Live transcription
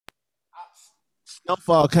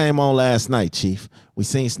Snowfall came on last night, Chief. We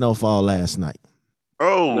seen Snowfall last night. Now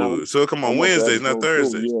Oh, so it come I on watched the Wednesdays, not episode too.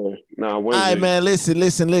 Thursdays. Yeah. Nah, All right, Wednesday. man.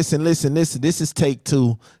 Listen. This is take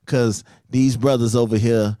two because these brothers over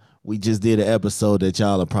here, we just did an episode that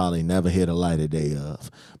y'all will probably never hear the light of day of.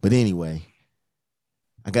 But anyway,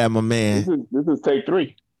 I got my This man. is this is take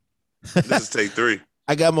three. This is take three.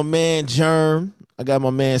 I got my man Germ. I got my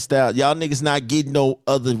man Style. Y'all niggas not getting no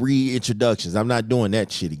other reintroductions. I'm not doing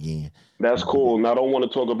that shit again. That's cool. And I don't want to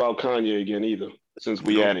talk about Kanye again either, since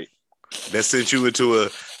we Nope. at it. That sent you into a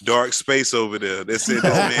dark space over there. That sent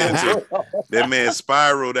this man to that man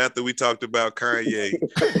spiraled after we talked about Kanye.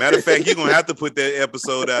 Matter of fact, you're gonna have to put that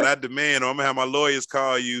episode out. I demand, or I'm gonna have my lawyers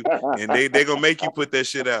call you and they gonna make you put that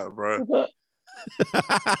shit out, bro.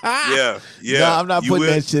 Yeah, No, yeah. I'm not You putting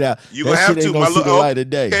will. that shit out. You That gonna shit have ain't to. gonna see the light of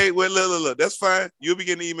day. Okay, well, look. That's fine. You'll be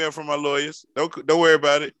getting an email from my lawyers. Don't worry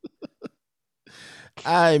about it.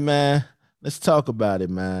 All right, man. Let's talk about it,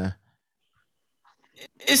 man.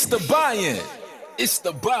 It's the buy-in. It's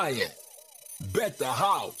the buy-in. Bet the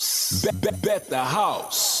house. Bet the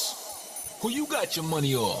house. Who you got your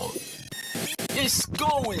money on? It's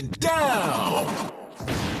going down.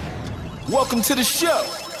 Welcome to the show.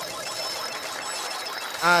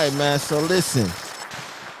 All right, man. So listen,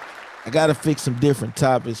 I gotta fix some different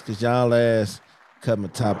topics because y'all ass cut my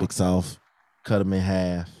topics off, cut them in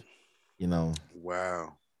half. You know.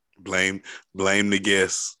 Wow. Blame the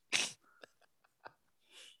guests.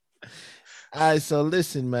 All right, so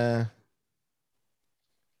listen, man.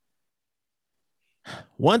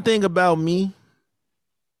 One thing about me,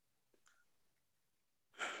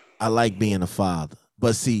 I like being a father.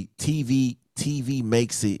 But see, TV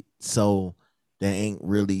makes it so there ain't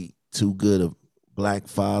really too good of black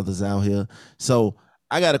fathers out here. So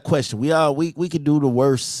I got a question. We could do the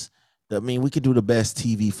worst. I mean, we could do the best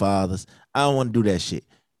TV fathers. I don't want to do that shit.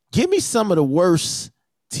 Give me some of the worst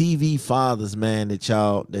TV fathers, man, that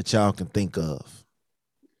y'all can think of.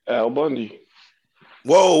 Al Bundy.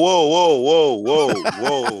 Whoa.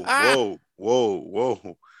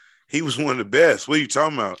 He was one of the best. What are you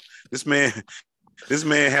talking about? This man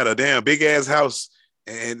had a damn big ass house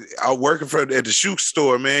and out working at the shoe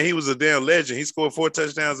store, man. He was a damn legend. He scored 4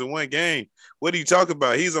 touchdowns in one game. What are you talking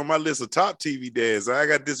about? He's on my list of top TV dads. I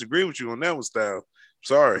got to disagree with you on that one, Style.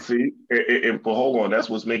 Sorry. See, but hold on, that's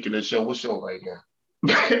what's making this show a show right now.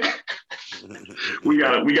 we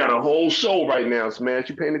got a whole show right now, Smash.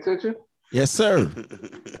 You paying attention? Yes, sir.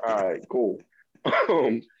 All right, cool.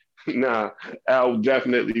 Nah, Al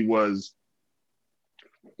definitely was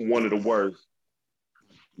one of the worst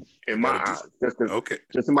in my eyes. Okay.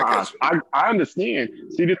 Just in my I eyes. I understand.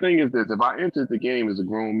 See, the thing is this: if I entered the game as a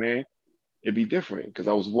grown man, it'd be different because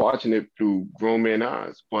I was watching it through grown man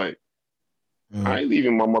eyes. But I ain't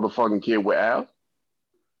leaving my motherfucking kid with Al.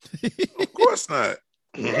 Of course not.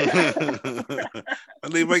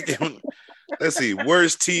 Let's see.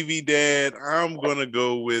 Worst TV dad. I'm gonna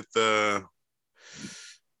go with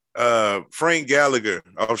Frank Gallagher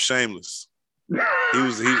off Shameless. He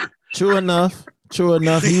True enough. He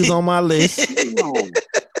was on my list. He's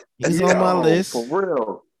on my list. For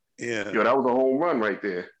real. Yeah. Yo, that was a home run right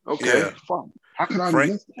there. Okay. Yeah. Fuck. How could I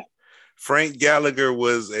miss that? Frank Gallagher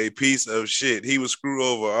was a piece of shit. He was screwed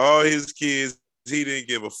over all his kids. He didn't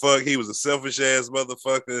give a fuck. He was a selfish ass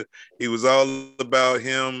motherfucker. He was all about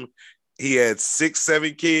him. He had 6,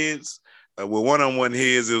 7 kids. Well, one on one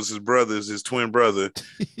his, it was his brother's, his twin brother.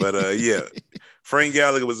 But yeah, Frank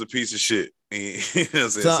Gallagher was a piece of shit. You know what I'm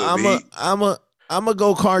saying? So I'm a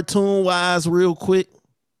go cartoon wise real quick.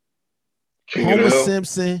 Homer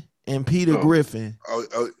Simpson and Peter Griffin.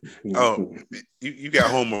 You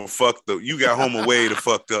got Homer fucked up. You got Homer way the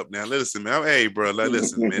fucked up now. Listen, man. Hey, bro. Like,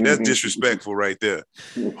 listen, man. That's disrespectful right there.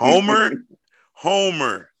 Homer.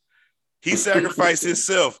 He sacrificed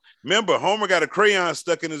himself. Remember, Homer got a crayon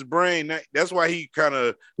stuck in his brain. That's why he kind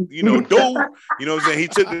of, you know what I'm saying? He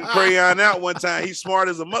took the crayon out one time. He's smart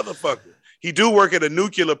as a motherfucker. He do work at a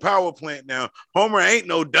nuclear power plant now. Homer ain't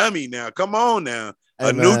no dummy now. Come on now.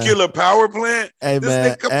 Hey, nuclear power plant? Hey,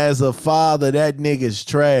 man, as a father, that nigga's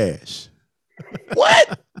trash.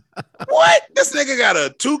 What? This nigga got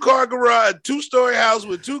a 2-car garage, 2-story house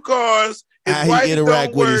with 2 cars. His How wife he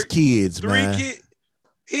interact with his kids, 3 man. kids.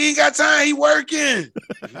 He ain't got time. He working.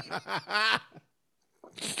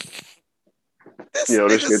 This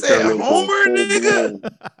nigga said Homer, nigga.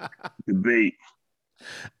 Debate.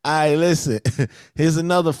 All right, listen. Here's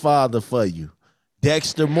another father for you.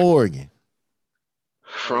 Dexter Morgan.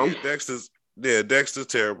 From? Dexter's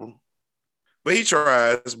terrible. But he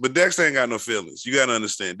tries. But Dexter ain't got no feelings. You gotta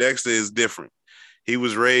understand. Dexter is different. He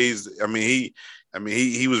was raised, he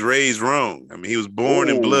was raised wrong. I mean, he was born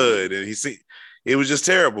in blood, and It was just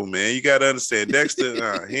terrible, man. You got to understand,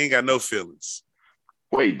 Dexter. He ain't got no feelings.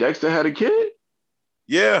 Wait, Dexter had a kid?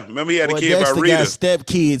 Yeah, remember he had a Boy, kid by Dexter got Rita. step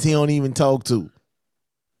kids he don't even talk to.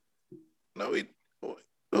 No, he.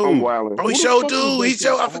 I'm Who? wilding. Oh, he Who the showed fuck is dude. He Dexter?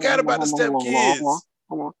 showed. I forgot about the step kids.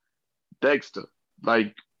 Hold on. Dexter,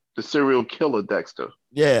 like the serial killer Dexter.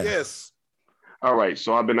 Yeah. Yes, All right,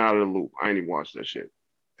 so I've been out of the loop. I ain't even watched that shit.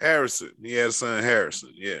 Harrison. He had a son,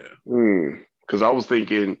 Harrison. Yeah. Because I was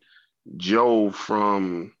thinking Joe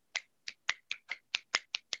from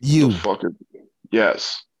the You. fucking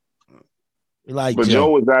yes, Like but Joe Joe.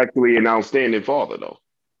 was actually an outstanding father though.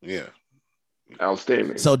 Yeah.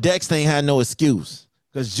 Outstanding. So Dexter ain't had no excuse.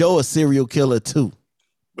 Because Joe a serial killer too.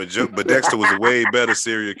 But Dexter was a way better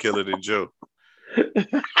serial killer than Joe.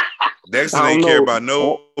 Dexter I don't didn't care know. about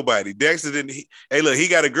nobody. Dexter didn't. Hey, look, he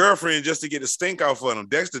got a girlfriend just to get the stink off of him.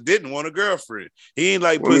 Dexter didn't want a girlfriend. He ain't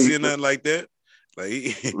like pussy or nothing like that.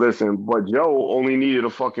 Like, listen, but Joe only needed a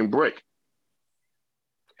fucking brick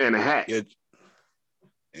and a hat. yeah,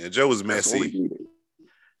 Joe was That's all he messy. needed.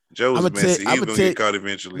 Joe was messy. He was gonna get caught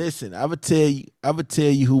eventually. Listen, I would tell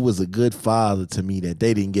you who was a good father to me that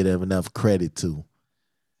they didn't get enough credit to.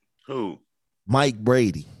 Who? Mike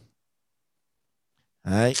Brady.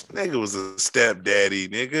 All right. Nigga was a stepdaddy,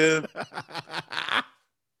 nigga.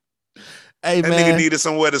 Hey, That man. nigga needed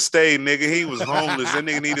somewhere to stay, nigga. He was homeless. That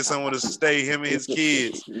nigga needed somewhere to stay, him and his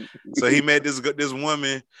kids. So he met this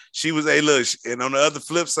woman. She was, hey, look, and on the other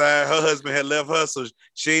flip side, her husband had left her, so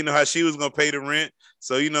she didn't know how she was going to pay the rent.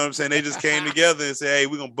 So, you know what I'm saying? They just came together and said, hey,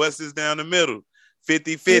 we're going to bust this down the middle,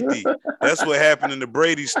 50-50. That's what happened in the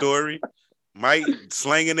Brady story. Mike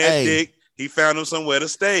slanging that dick. He found him somewhere to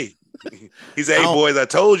stay. He said, hey, boys, I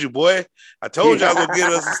told you, boy. I told you I was going to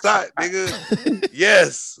get us a start, nigga.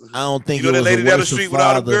 Yes. I don't think you know it that was lady a down the worse street father.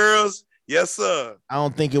 with all the girls? Yes, sir. I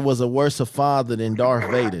don't think it was a worse father than Darth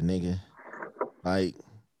Vader, nigga. Like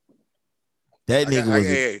that nigga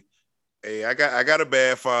was. I got a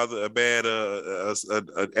bad father, a bad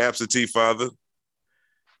absentee father.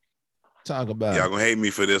 Talk about y'all gonna hate me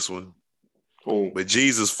for this one. Oh. But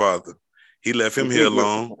Jesus' father, he left him here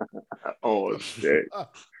alone. Oh shit.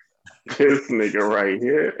 This nigga right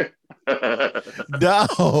here.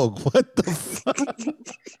 Dog, what the fuck?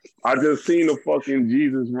 I just seen the fucking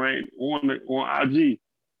Jesus rant on IG.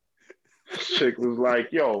 Chick was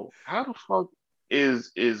like, yo, how the fuck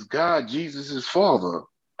is God Jesus' father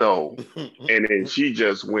though? And then she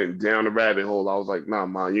just went down the rabbit hole. I was like, nah,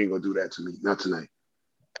 ma, you ain't gonna do that to me. Not tonight.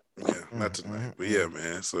 Yeah, not tonight. But yeah,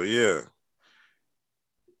 man. So yeah.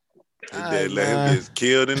 His All dad right, let him man. get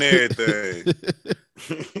killed and everything.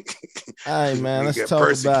 All right, man. He Let's got talk about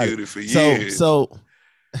persecuted it. for years. So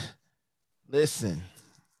listen.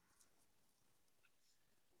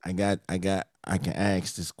 I can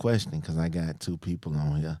ask this question because I got two people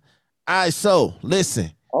on here. All right, so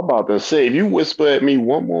listen. I'm about to say, if you whisper at me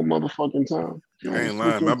one more motherfucking time, I ain't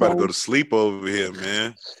lying. I'm about to go to sleep over here,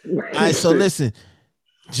 man. All right, so listen.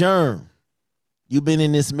 Germ, you've been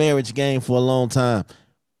in this marriage game for a long time.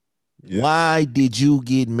 Yeah. Why did you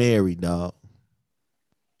get married, dog?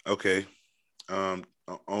 Okay. On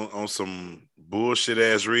some bullshit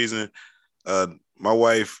ass reason, my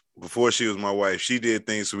wife, before she was my wife, she did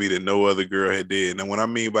things for me that no other girl had did. And what I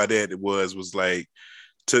mean by that was like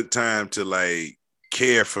took time to like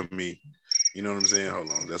care for me. You know what I'm saying? Hold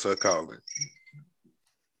on, that's what I call it.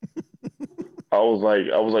 I was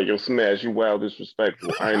like, yo, Smash, you wild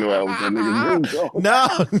disrespectful. I didn't know that was that nigga's name. No,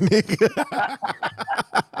 nigga.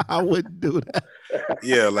 I wouldn't do that.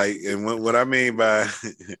 Yeah, like, and what I mean by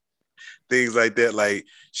things like that, like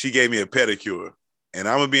she gave me a pedicure. And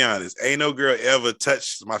I'm gonna be honest, ain't no girl ever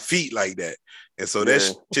touched my feet like that. And so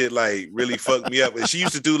that shit like really fucked me up. And she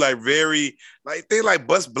used to do like they like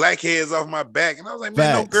bust blackheads off my back. And I was like,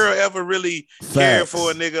 man, no girl ever really cared for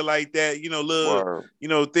a nigga like that, you know, little, you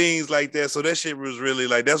know, things like that. So that shit was really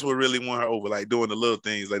like, that's what really won her over, like doing the little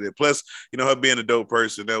things like that. Plus, you know, her being a dope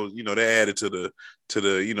person, that was, you know, that added to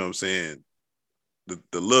the, you know what I'm saying,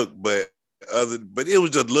 the look, but it was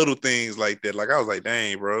just little things like that. Like I was like,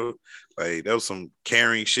 dang, bro, like that was some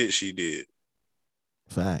caring shit she did.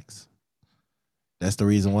 Facts. That's the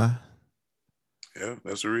reason why. Yeah,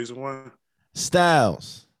 that's the reason why.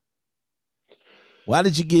 Styles, why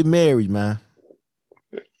did you get married, man?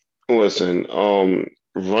 Listen,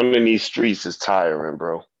 running these streets is tiring,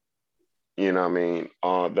 bro. You know what I mean?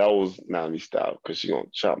 That was not me style because she gonna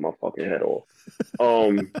chop my fucking head off.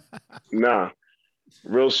 Nah,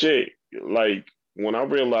 real shit. Like when I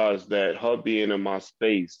realized that her being in my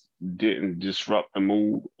space didn't disrupt the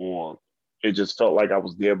mood, or it just felt like I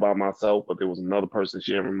was there by myself, but there was another person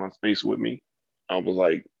sharing my space with me. I was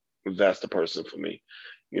like, that's the person for me.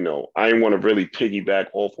 I didn't want to really piggyback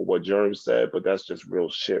off of what Jerm said, but that's just real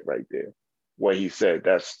shit right there. What he said,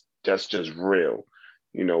 that's just real.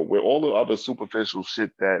 With all the other superficial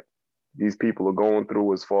shit that these people are going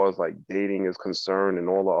through as far as like dating is concerned and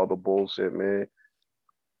all the other bullshit, man.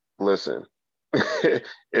 Listen,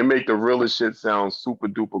 it make the realest shit sound super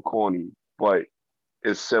duper corny, but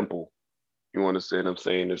it's simple. You understand what I'm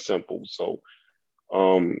saying? It's simple. So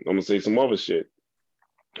I'm gonna say some other shit.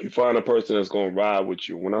 You find a person that's gonna ride with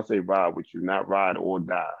you. When I say ride with you, not ride or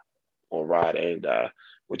die, or ride and die,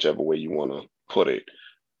 whichever way you wanna put it.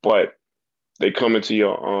 But they come into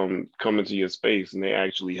your space and they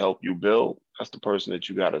actually help you build. That's the person that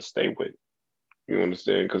you gotta stay with. You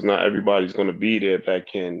understand? Because not everybody's gonna be there that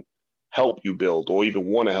can help you build or even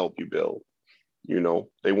want to help you build. They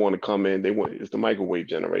want to come in. It's the microwave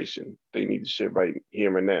generation. They need the shit right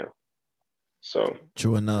here and now. So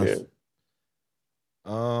True yeah. enough.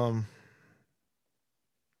 Um,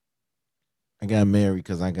 I got married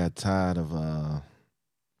because I got tired of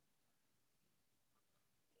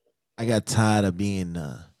being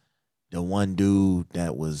the one dude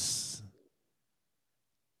that was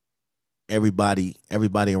everybody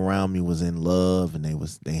around me was in love and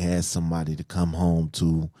they had somebody to come home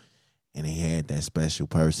to and they had that special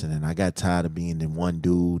person and I got tired of being the one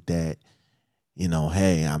dude that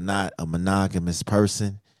hey, I'm not a monogamous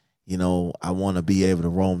person. I want to be able to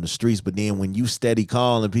roam the streets. But then when you steady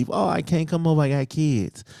calling people, oh, I can't come over. I got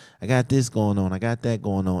kids. I got this going on. I got that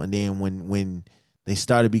going on. And then when they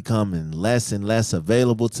started becoming less and less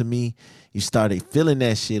available to me, you started feeling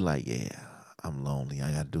that shit like, yeah, I'm lonely.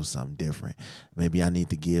 I got to do something different. Maybe I need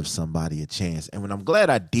to give somebody a chance. And when I'm glad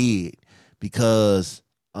I did, because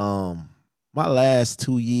my last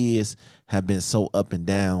 2 years have been so up and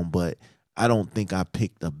down, but I don't think I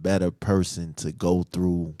picked a better person to go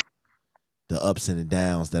through the ups and the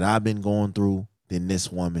downs that I've been going through than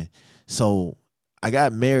this woman. So I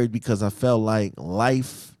got married because I felt like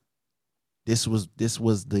life. This was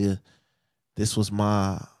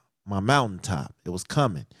my mountaintop. It was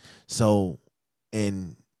coming. So,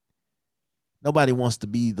 and nobody wants to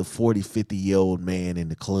be the 40, 50-year-old man in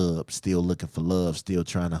the club still looking for love, still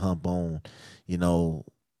trying to hump on, you know,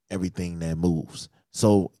 everything that moves.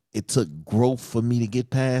 So it took growth for me to get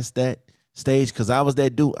past that stage because I was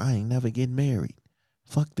that dude. I ain't never getting married.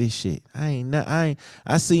 Fuck this shit. I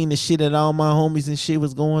seen the shit that all my homies and shit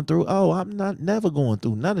was going through. Oh, I'm not never going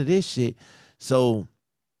through none of this shit. So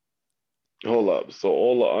Hold up. So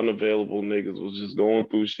all the unavailable niggas was just going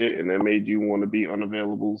through shit, and that made you want to be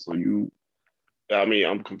unavailable. So you, I mean,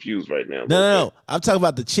 I'm confused right now a no, little no, bit. no. I'm talking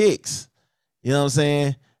about the chicks. You know what I'm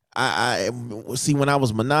saying? I see when I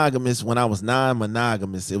was monogamous, when I was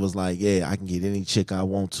non-monogamous, it was like, yeah, I can get any chick I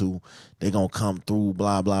want to. They gonna come through,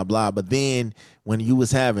 blah blah blah. But then when you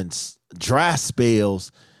was having dry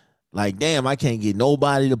spells, like, damn, I can't get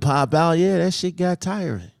nobody to pop out. Yeah, that shit got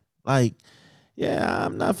tiring. Like, yeah,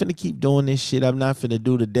 I'm not finna keep doing this shit. I'm not finna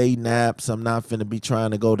do the day naps. I'm not finna be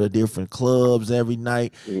trying to go to different clubs every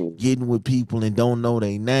night, Mm. getting with people and don't know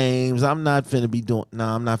their names. I'm not finna be doing. No,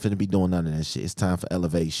 I'm not finna be doing none of that shit. It's time for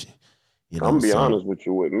elevation. I'm gonna be So honest with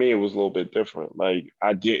you. With me, it was a little bit different. Like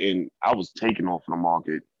I was taken off the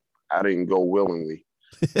market. I didn't go willingly.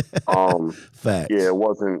 Yeah, facts. it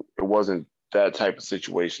wasn't that type of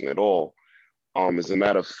situation at all. As a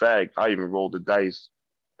matter of fact, I even rolled the dice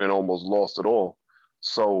and almost lost it all.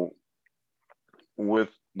 So with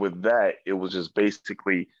that, it was just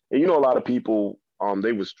basically, and a lot of people,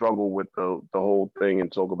 they would struggle with the whole thing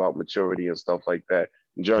and talk about maturity and stuff like that.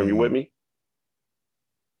 Jeremy, you with Mm, me?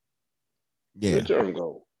 Where'd yeah. Jeremy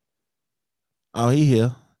go? Oh, he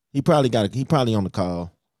here. He probably got. He probably on the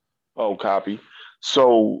call. Oh, copy.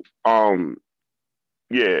 So,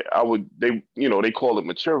 yeah, I would. They call it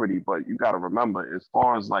maturity, but you got to remember, as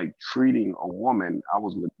far as like treating a woman,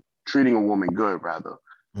 treating a woman good, rather.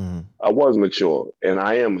 Mm, I was mature, and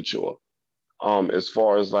I am mature. As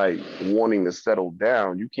far as like wanting to settle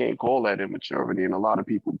down, you can't call that immaturity, and a lot of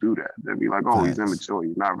people do that. They'll be like, "Oh, he's facts. immature.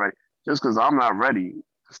 He's not ready." Just because I'm not ready,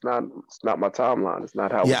 it's not my timeline. It's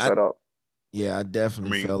not how it's Yeah, set up. I I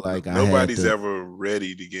definitely mean, felt like I had nobody's to. ever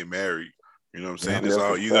ready to get married. You know what I'm Yeah. saying? It's That's a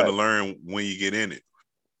all you're gonna fact. learn when you get in it.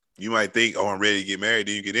 You might think, oh, I'm ready to get married.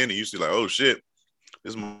 Then you get in it, you see like, oh shit,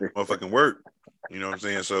 this motherfucking work. You know what I'm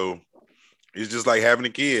saying? So it's just like having a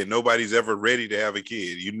kid. Nobody's ever ready to have a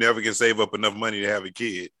kid. You never can save up enough money to have a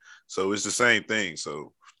kid. So it's the same thing.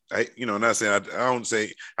 So not saying I don't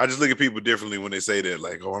say I just look at people differently when they say that,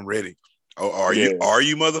 like, oh, I'm ready. Oh, are you? Yeah. Are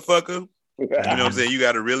you, motherfucker? You know what I'm Mhm. saying? You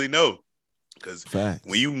got to really know. Because when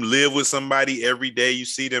Facts. you live with somebody every day, you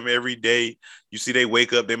see them every day. You see they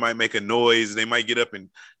wake up, they might make a noise, they might get up and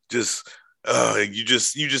just you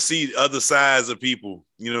just see other sides of people.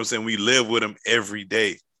 You know what I'm saying? We live with them every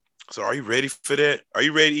day. So are you ready for that? Are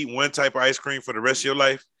you ready to eat one type of ice cream for the rest of your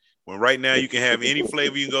life? When right now you can have any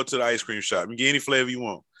flavor, you can go to the ice cream shop. You can get any flavor you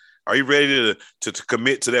want. Are you ready to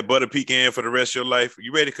commit to that butter pecan for the rest of your life? Are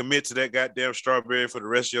you ready to commit to that goddamn strawberry for the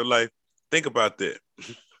rest of your life? Think about that.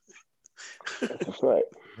 That's right.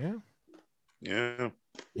 Yeah.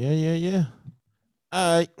 Yeah. Yeah.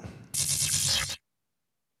 All right.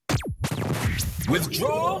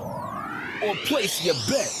 Withdraw or place your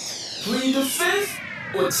bet. Plead the fifth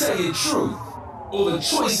or tell your truth. Or the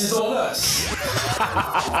choice is on us.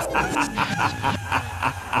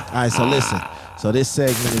 All right, so listen. So this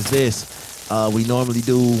segment is this. We normally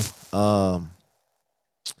do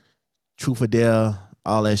truth or dare,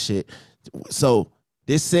 all that shit. So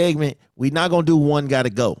this segment, we not gonna do one gotta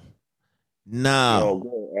go. Yo, No.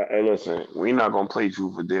 go. Hey, listen, we not gonna play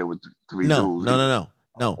truth or dare with three No, dudes no, no, either. no.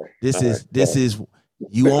 No. Okay. This All right. is this Go. is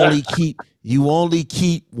you only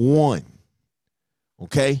keep one.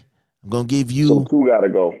 Okay? I'm gonna give So you, two gotta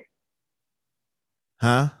go.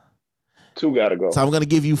 huh? Two gotta So go. I'm gonna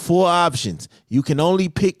give you four options. You can only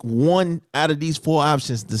pick one out of these four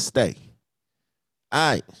options to stay.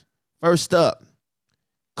 All right. First up,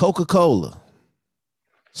 Coca-Cola,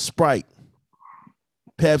 Sprite,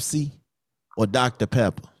 Pepsi, or Dr.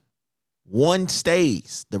 Pepper. One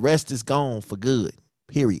stays, the rest is gone for good.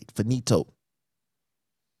 Period. Finito.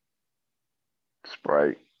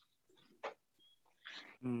 Sprite.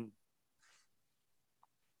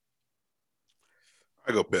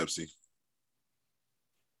 I go Pepsi.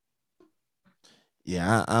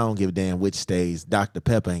 Yeah, I don't give a damn which stays. Dr.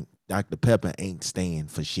 Pepper ain't staying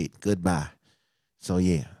for shit. Goodbye. So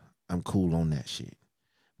yeah, I'm cool on that shit.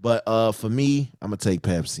 But for me, I'm gonna take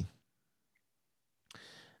Pepsi.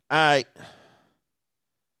 All right.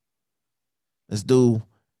 Let's do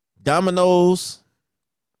Domino's,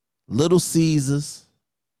 Little Caesars,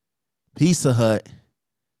 Pizza Hut,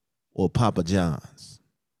 or Papa John's.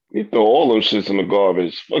 You throw all them shits in the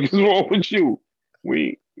garbage. Fuck is wrong with you?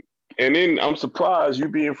 We and then I'm surprised you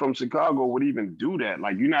being from Chicago would even do that.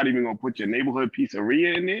 Like you're not even gonna put your neighborhood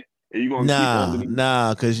pizzeria in it, and you're gonna keep all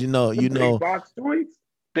of Cause the big box joints.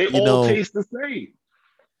 They you all know. taste the same.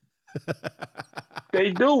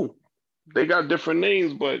 They do. They got different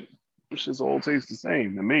names, but them shits all taste the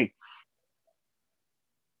same to me.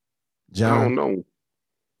 I John. don't know.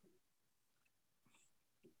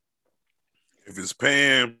 If it's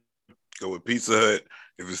pan, go with Pizza Hut.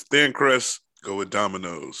 If it's thin crust, go with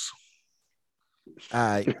Domino's. All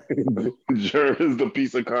right. Jerm is the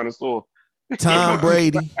pizza connoisseur. Tom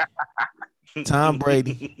Brady, Tom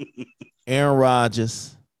Brady, Aaron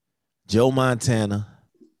Rodgers, Joe Montana,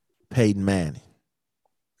 Peyton Manning.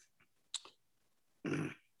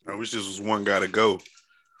 I wish this was one gotta go.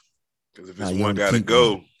 Because if it's You one only gotta keep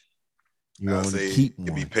go, one. You I'll only say keep it'd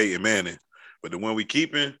be one. Peyton Manning. But the one we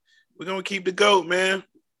keeping, we're gonna keep the GOAT, man.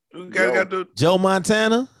 We got the Joe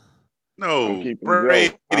Montana? I'm no keeping Joe. I'm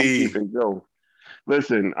Brady. keeping Joe.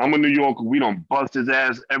 Listen, I'm a New Yorker. We don't bust his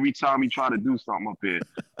ass every time he try to do something up here.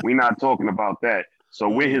 We not talking about that. So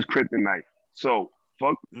we're his kryptonite. So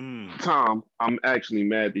fuck Tom. I'm actually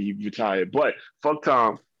mad that he retired, but fuck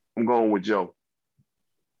Tom. I'm going with Joe,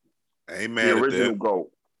 I ain't the mad at original that.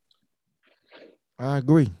 GOAT. I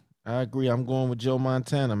agree. I'm going with Joe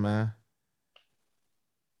Montana, man.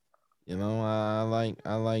 You know, I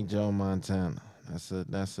like Joe Montana.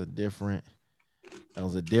 That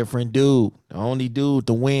was a different dude. The only dude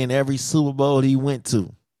to win every Super Bowl he went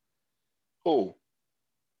to. Who?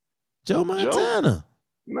 Joe Joe? Montana.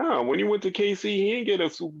 Nah, when he went to KC, he didn't get a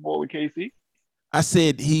Super Bowl at KC. I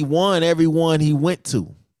said he won every one he went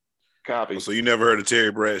to. Copy. So you never heard of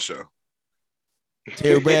Terry Bradshaw?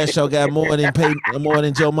 Terry Bradshaw got more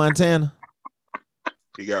than Joe Montana.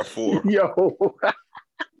 He got 4. Yo.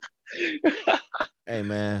 Hey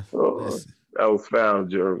man, listen. That was foul,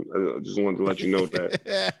 Jerm. I just wanted to let you know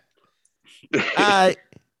that. All right.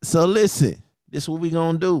 So listen, this is what we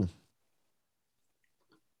gonna do.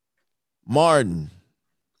 Martin,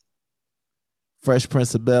 Fresh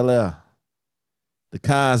Prince of Bel-Air, The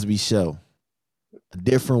Cosby Show, A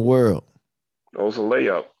Different World. That was a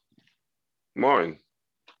layup. Martin.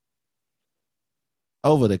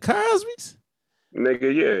 Over The Cosby's?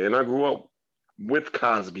 Nigga, yeah. And I grew up with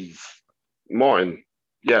Cosby's. Martin.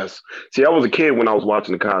 Yes. See, I was a kid when I was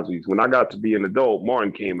watching the Cosby's. When I got to be an adult,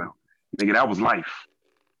 Martin came out. Nigga, that was life.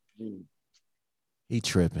 He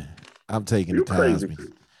tripping. I'm taking You The crazy.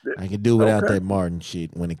 Cosby's. I can do without Okay. that Martin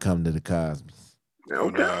shit when it comes to The Cosby's.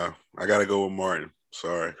 Okay. Nah, I gotta go with Martin.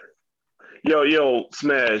 Sorry. Yo,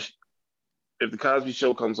 Smash. If the Cosby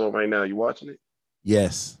Show comes on right now, you watching it?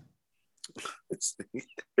 Yes.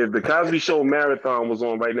 If the Cosby Show marathon was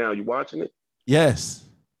on right now, you watching it? Yes.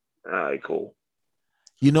 All right, cool.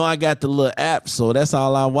 You know I got the little app, so that's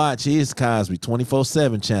all I watch is Cosby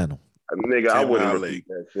 24/7 channel. Nigga, I Tim wouldn't Howley. repeat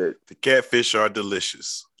that shit. The catfish are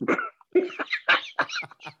delicious.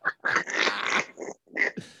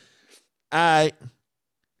 All right.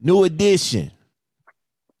 New Edition.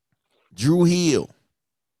 Drew Hill.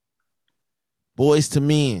 Boys to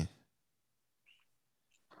Men.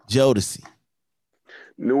 Jodeci.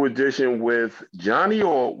 New Edition with Johnny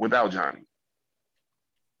or without Johnny?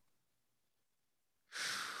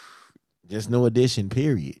 Just New Edition,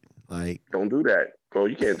 period. Like, Don't do that, bro.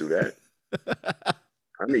 You can't do that.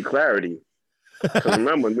 I need clarity. Because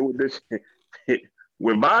remember, New Edition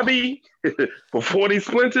with Bobby before they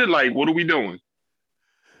splintered. Like, what are we doing?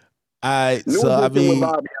 all right. New So, I Edition with mean,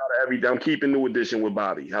 Bobby out of everything. I'm keeping New Edition with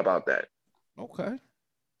Bobby. How about that? okay.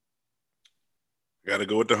 Got to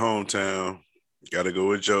go with the hometown. Got to go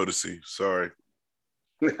with Jodeci. Sorry.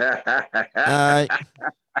 All right.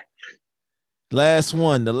 Last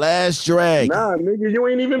one. The Last Dragon. Nah, nigga, you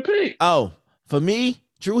ain't even picked. Oh, for me,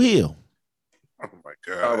 Drew Hill. Oh my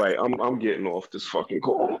God. All right, I'm getting off this fucking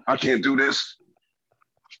call. I can't do this.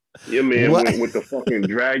 Your man What? went with the fucking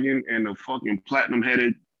dragon and the fucking platinum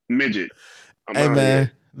headed midget. I'm Hey, out man,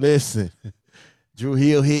 here. listen. Drew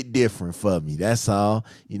Hill hit different for me. That's all.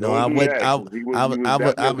 You know, Don't I do went. that, I, 'cause he I, was I, was- I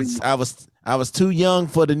definitely was. I was. I was too young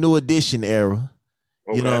for the New Edition era.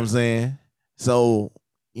 You know what I'm saying? So,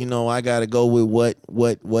 you know, I got to go with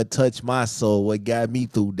what touched my soul, what got me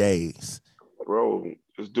through days. Bro,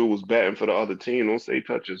 this dude was batting for the other team. Don't say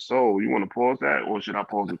touch your soul. You want to pause that, or should I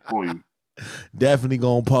pause it for you? Definitely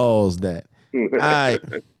gonna pause that. All right,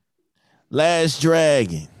 Last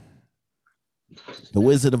Dragon, The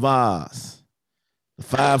Wizard of Oz, The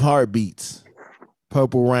Five Heartbeats,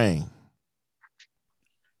 Purple Rain.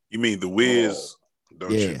 You mean the Wiz,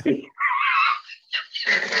 don't Yeah. you?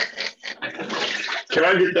 Can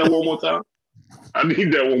I get that one more time? I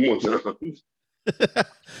need that one more time.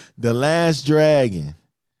 The Last Dragon,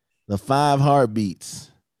 The Five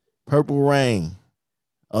Heartbeats, Purple Rain,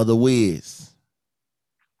 or The Wiz.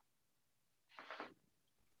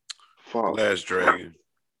 Fuck. Last Dragon.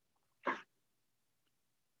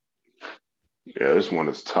 Yeah, this one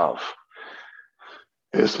is tough.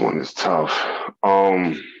 This one is tough.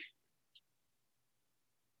 I'm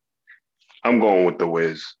going with the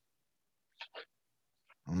Wiz.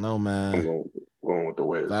 No, I'm man. going with the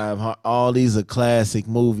Wiz. All these are classic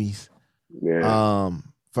movies. Yeah.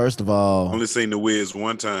 First of all, Only seen the Wiz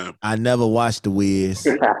one time. I never watched The Wiz.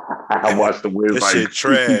 I watched the Wiz That like shit 50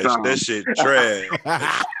 trash. times. That shit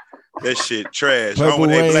trash. That shit trash. Purple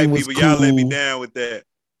Hey, Rain black was people, y'all let me cool. down with that.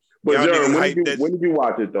 But Y'all Jeremy, niggas hype that when did you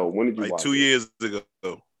watch it though? When did you like watch 2 it? years ago.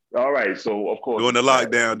 All right, so of course During the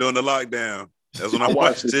lockdown. That's when I I watched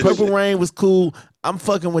watched it this too. Purple shit. Rain was cool. I'm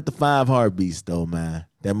fucking with the Five Heartbeats though, man.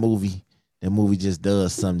 That movie just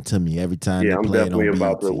does something to me every time Yeah, they I'm play it definitely on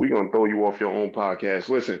about to. BET. We're gonna throw you off your own podcast.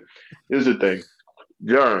 Listen, here's the thing.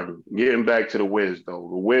 Jerm, getting back to the Wiz though.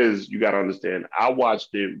 The Wiz, you gotta understand, I watched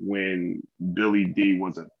it when Billy D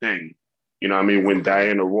was a thing. You know what I mean? When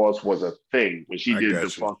Diana Ross was a thing. When I got you.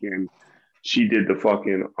 she did the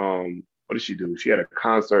fucking what did she do? She had a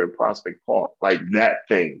concert in Prospect Park, like that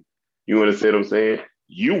thing. You understand what I'm saying?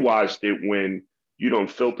 You watched it when you don't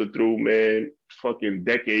filter through, man, fucking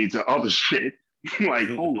decades of other shit. Like,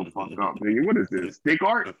 hold the fuck up, man. What is this? Stick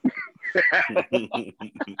art?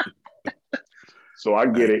 So I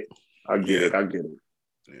get it. I get it.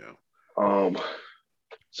 Yeah.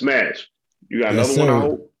 Smash. You got Yes, another one, I sir.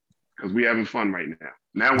 hope? Because we having fun right now.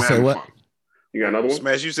 Now You we're say having what? fun. You got another one?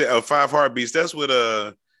 Smash, you said Five Heartbeats. That's with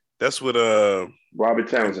Robert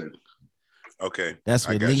Townsend. okay. That's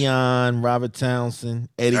I with got you. Leon, Robert Townsend,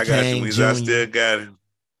 Eddie I got you. Kane Weez, Jr. I still got it.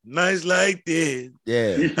 Nights like this.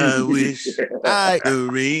 Yeah. I wish All right. the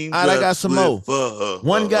raindrops All right, I got some more. would fall.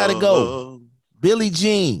 One gotta go. Billie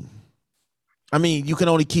Jean. I mean, you can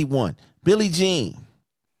only keep one. Billie Jean.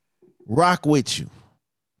 Rock With You.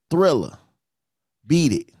 Thriller.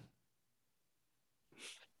 Beat It.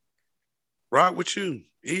 Rock with you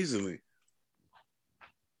easily.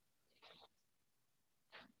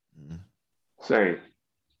 Same.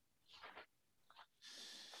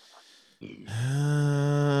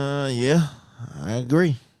 Yeah, I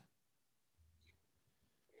agree.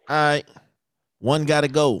 All right. One gotta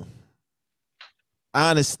go.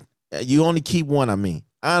 Honest. You only keep one, I mean.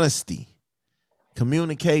 Honesty.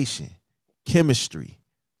 Communication. Chemistry.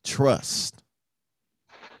 Trust.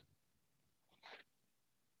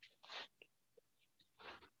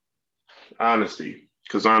 Honesty.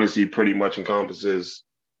 Because honesty pretty much encompasses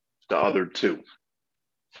the other two.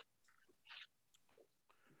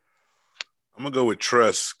 I'm gonna go with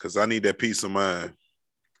trust because I need that peace of mind.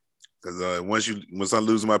 Because once I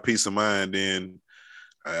lose my peace of mind, then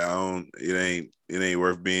I don't. It ain't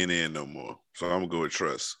worth being in no more. So I'm gonna go with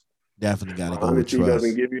trust. Definitely got to go with Honesty doesn't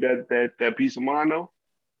trust. give you that peace of mind, though.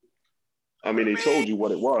 I mean, I they told mean, you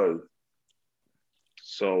what it was.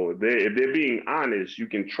 So if they're being honest, you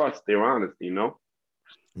can trust their honesty, you know?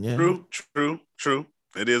 Yeah. true.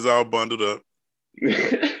 It is all bundled up.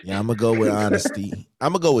 Yeah, I'm gonna go with honesty.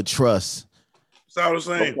 I'm gonna go with trust. It's all the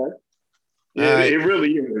same. Okay. All Yeah, right. it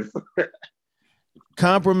really is.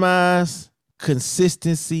 Compromise,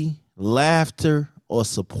 consistency, laughter, or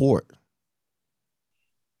support.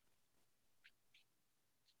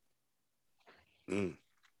 Mm.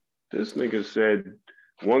 This nigga said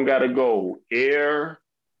one gotta go. Air,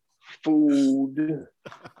 food.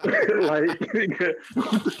 Like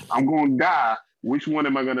I'm gonna die. Which one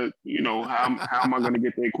am I gonna, how am I gonna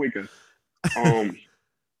get there quicker? Um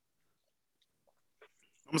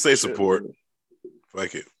I'm gonna say shit, support. man.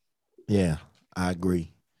 Fuck it. Yeah, I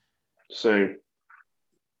agree. Same.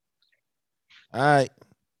 All right.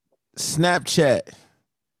 Snapchat,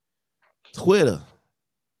 Twitter,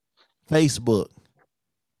 Facebook,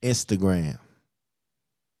 Instagram.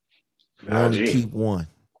 You only IG. keep one.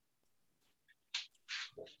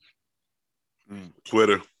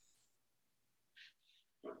 Twitter.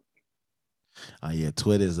 Oh yeah,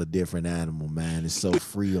 Twitter is a different animal, man. It's so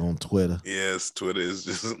free on Twitter. Yes, Twitter is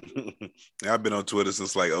just. I've been on Twitter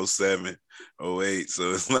since like 07, 08.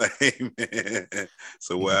 So it's like, man, it's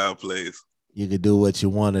a wild place. You can do what you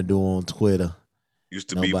want to do on Twitter. Used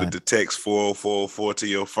to be with Nobody. the text 40404 to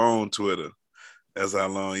your phone, Twitter. That's how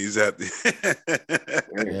long you have to.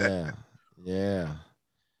 Yeah. Yeah.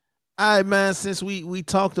 All right, man. Since we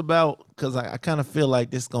talked about, because I kind of feel like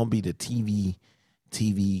this gonna be the TV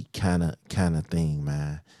kind of thing,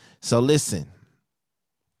 man. So listen,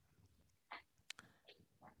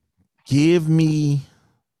 give me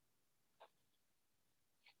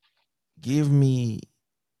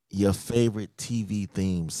your favorite TV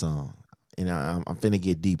theme song, and I'm finna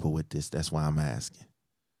get deeper with this. That's why I'm asking.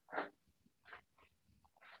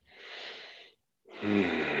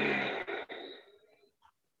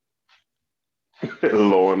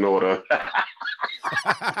 Law and order.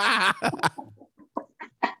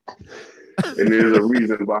 And there's a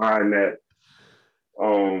reason behind that.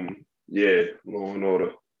 Yeah, law and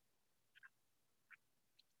order.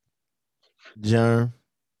 Germ.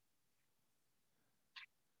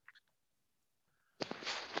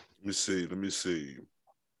 Let me see. Let me see.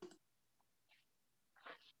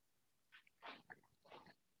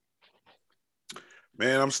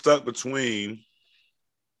 Man, I'm stuck between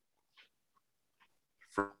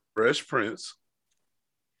Fresh Prince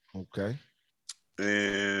Okay.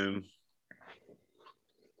 and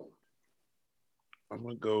I'm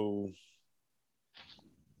gonna go.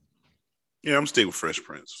 Yeah, I'm staying with Fresh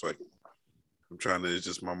Prince. Fuck it. I'm trying to. It's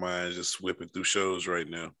just my mind just whipping through shows right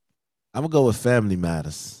now. I'm gonna go with Family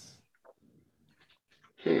Matters.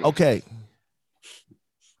 Hmm. Okay.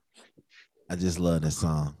 I just love that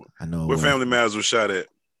song. I know it Where wasn't Family Matters was shot at?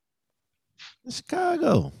 in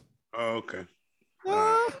Chicago. Oh, okay. All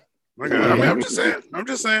right. Ah, Okay. you know I mean, that. I'm just saying. I'm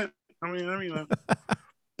just saying. I mean. All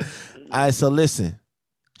right, so listen.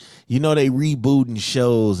 You know they rebooting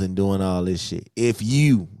shows and doing all this shit. If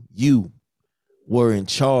you were in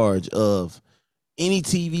charge of any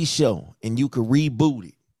TV show and you could reboot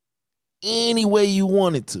it any way you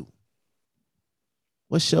wanted to,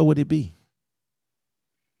 what show would it be?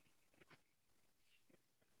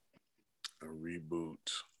 A reboot.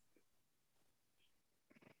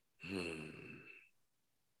 Hmm.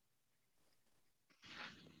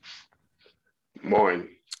 Martin.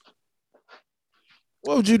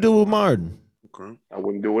 What would you do with Martin? Okay. I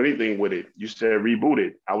wouldn't do anything with it. You said reboot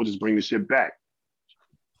it. I would just bring the shit back.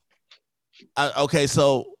 Okay,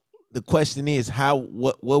 so the question is,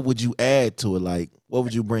 what would you add to it? Like, what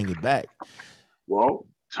would you bring it back? Well,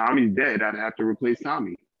 Tommy's dead. I'd have to replace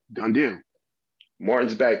Tommy. Done deal.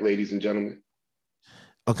 Martin's back, ladies and gentlemen.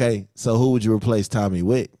 Okay, so who would you replace Tommy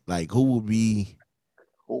with? Like, who would be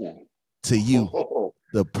Oh, to you oh,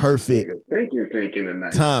 the this perfect nigga thinking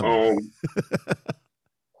tonight. Tommy?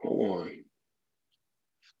 Hold on.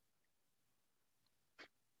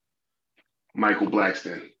 Michael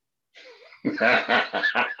Blackston.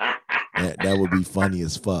 That would be funny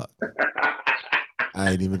as fuck.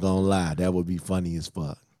 I ain't even gonna lie. That would be funny as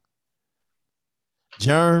fuck.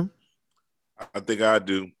 Germ. I think I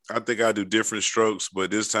do. I think I do different strokes,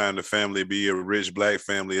 but this time the family be a rich black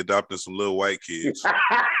family adopting some little white kids.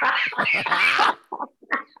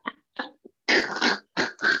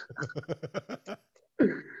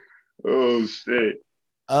 Oh shit.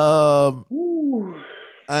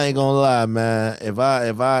 I ain't gonna lie, man. If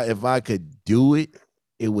I could do it,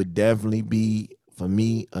 it would definitely be for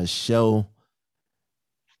me a show.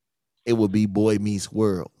 It would be Boy Meets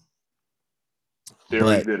World, They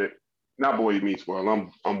already but did it. Not Boy Meets World.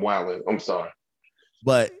 I'm wilding. I'm sorry.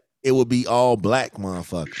 but it would be all black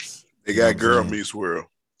motherfuckers. They You know what got I'm Girl saying? Meets World.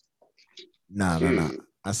 Nah. Hmm.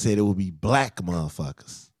 I said it would be black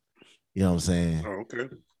motherfuckers. You know what I'm saying? Oh, okay.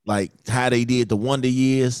 Like how they did the Wonder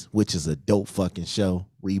Years, which is a dope fucking show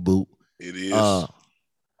reboot. It Uh, is.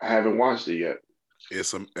 I haven't watched it yet.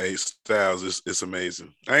 It's Styles. It's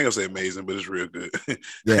amazing. I ain't gonna say amazing, but it's real good. I ain't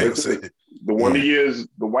yeah, gonna say. Listen, the Wonder yeah. Years,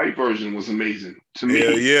 the white version was amazing to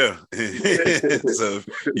Hell me. yeah. So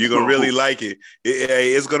you're gonna really So like it.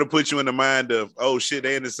 It's gonna put you in the mind of, oh shit,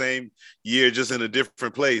 they in the same year, just in a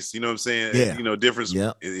different place. You know what I'm saying? Yeah. You know, difference.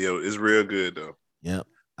 Yep. It's real good though. Yep.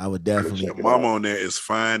 I would I'm gonna definitely. check The it mama out. on there is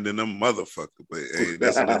fine than a motherfucker, but hey,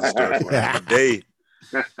 that's another story for another day.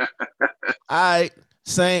 All right.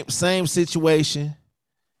 Same situation.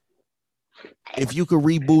 If you could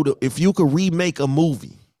if you could remake a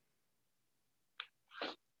movie,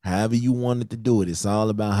 however you wanted to do it, it's all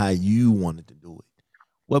about how you wanted to do it.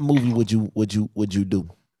 What movie would you do?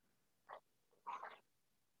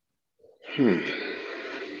 Hmm.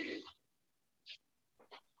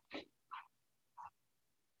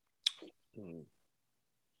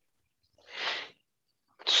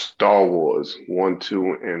 Star Wars 1,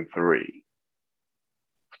 2, and 3.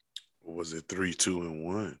 Or was it 3, 2, and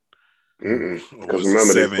 1? Or Because was it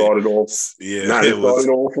remember, they 7? started off. Yeah, Now they it was.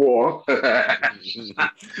 started off 4. Was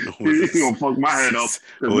You it gonna fuck my head up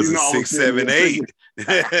because was you it know I was six, sitting seven, here eight?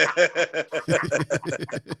 thinking.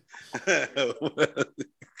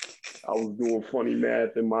 I was doing funny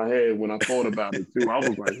math in my head when I thought about it too. I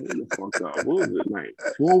was like, "What the fuck up? What was it? Like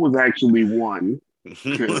 4 was actually 1.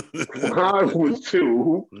 5 was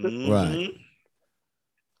 2. Right.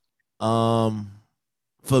 Mhm.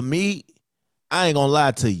 For me, I ain't gonna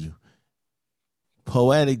lie to you.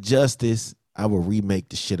 Poetic Justice, I will remake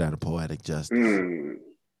the shit out of Poetic Justice. Hmm.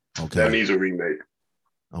 That Okay. needs a remake.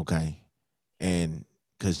 Okay. And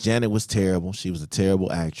because Janet was terrible. She was a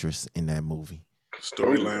terrible actress in that movie.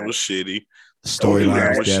 Don't do Storyline that. was shitty. The Don't do storyline was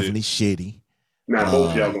that. Was shit. definitely shitty. Now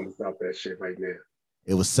both y'all Uh gonna stop that shit right now.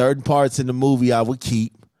 it was certain parts in the movie I would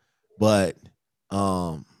keep, but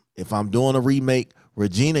if I'm doing a remake,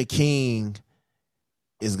 Regina King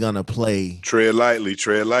is gonna play Tread lightly.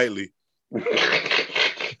 Tread lightly.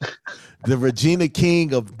 the Regina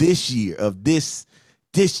King of this year, of this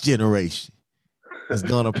generation, is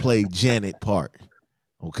gonna play Janet part.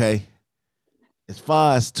 Okay. As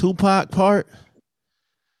far as Tupac part,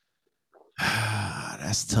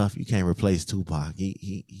 that's tough. You can't replace Tupac.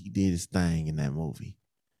 He did his thing in that movie.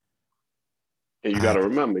 And you I got to have to,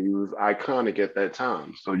 remember, he was iconic at that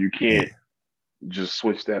time, so you yeah. can't just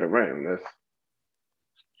switch that around. That's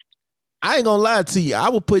I ain't gonna lie to you. I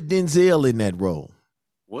would put Denzel in that role.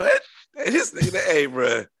 What? Hey, this nigga, hey,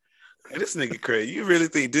 bro. Hey, this nigga crazy. You really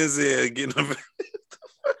think Denzel getting up?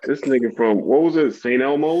 this nigga from what was it, St.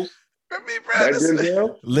 Elmo's? I mean, bro, That this. Denzel?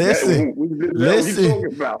 That Listen, what Denzel we listen.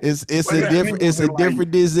 talking about? It's Wait a a minute. He different wasn't like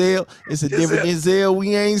Denzel. It's a different Denzel, Denzel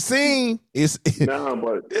we ain't seen. It's nah,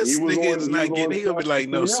 but this nigga is he was not getting. on He gonna be stuff for like,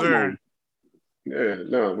 no, St. sir. Elmo's. Yeah,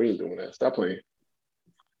 no, we ain't doing that. Stop playing.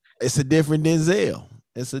 it's a different Denzel.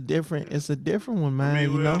 It's a different one, I man. mean,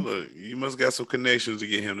 You well, know, look, you must got some connections to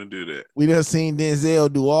get him to do that. we done seen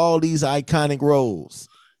Denzel do all these iconic roles.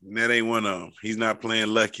 And that ain't one of them. He's not playing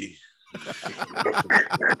Lucky.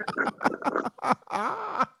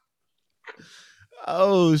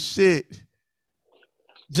 Oh shit,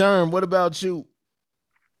 Germ. What about you?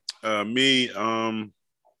 Me,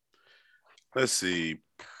 let's see.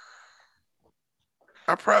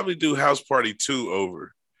 I probably do House Party 2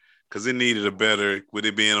 over because it needed a better, with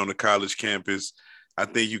it being on the college campus. I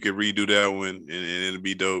think you could redo that one and it'll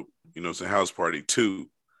be dope. You know, it's a House Party 2.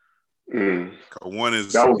 Mm. One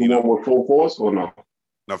is, That was the one with full force or no?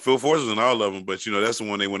 now Phil Force was in all of them, but that's the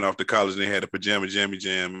one they went off to college and they had a pajama jammy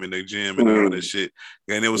jam in the gym and all that shit.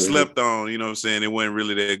 And it was slept on, you know what I'm saying? It wasn't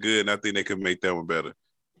really that good. And I think they could make that one better.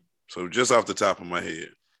 So just off the top of my head.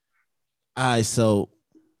 All right, so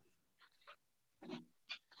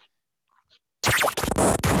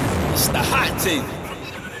It's the hot table.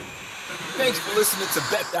 Thanks for listening to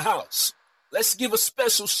Bet the House. Let's give a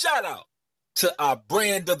special shout out to our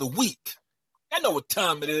brand of the week. I know what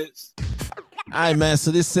time it is. all right, man.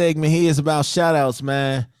 So this segment here is about shout outs,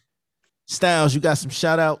 man. Styles, you got some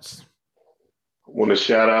shout outs? I want to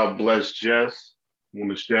shout out Bless Jess. I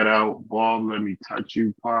want to shout out Bob Let Me Touch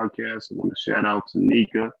You podcast. I want to shout out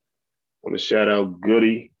Tanika. I want to shout out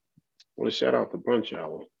Goody. I want to shout out the Brunch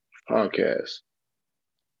Hour podcast.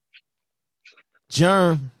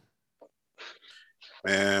 Germ.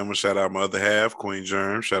 Man, I'm gonna shout out my other half, Queen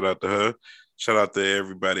Germ. Shout out to her. Shout out to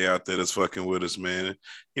everybody out there that's fucking with us, man.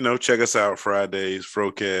 You know, check us out Fridays,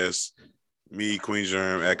 Frocast, me, Queen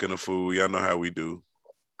Germ, acting a fool. Y'all know how we do.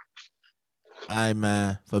 All right,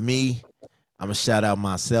 man. For me, I'm gonna shout out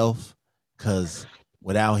myself because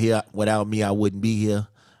without me, I wouldn't be here.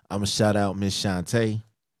 I'm gonna shout out Miss Shantae.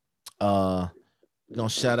 We're gonna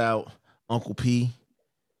shout out Uncle P.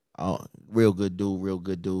 Real good dude, real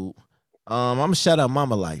good dude. I'm gonna shout out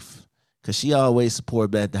Mama Life because she always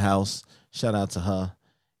support back at the house. Shout out to her.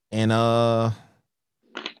 And I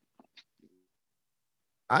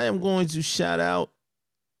am going to shout out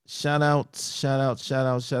Miss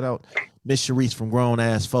Sharice from Grown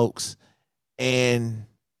Ass Folks and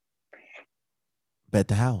Bet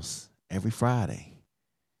the House every Friday.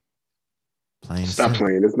 Plain and Stop simple.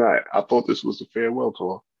 playing. It's not. I thought this was a farewell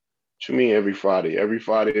tour. What you mean every Friday? Every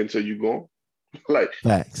Friday until you go? Like,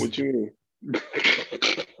 Facts. what you mean? This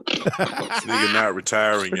nigga not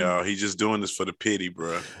retiring, y'all. He just doing this for the pity,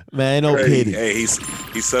 bro. Man, ain't no Hey, pity. Hey, he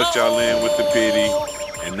sucked y'all in with the pity,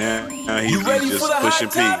 and now You he ready for just the hot pushing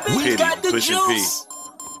P, topic? We pity, got the pushing P. juice.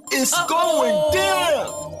 It's going down.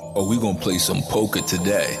 Oh, we gonna play some poker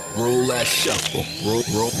today. Roll that shuffle. Roll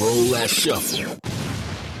that shuffle.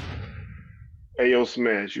 hey, yo,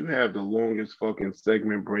 Smash, you have the longest fucking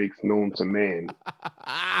segment breaks known to man.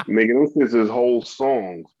 Nigga, them shits is whole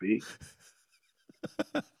songs, B.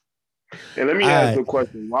 And let me All ask right. a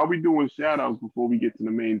question. Why are we doing shout outs before we get to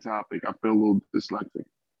the main topic? I feel a little dyslexic.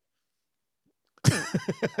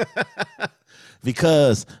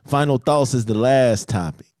 Because final thoughts is the last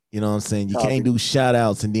topic. You know what I'm saying? You can't Topic. do shout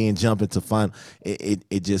outs and then jump into final.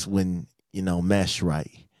 It just wouldn't, mesh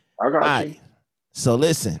right. I All got you. right. So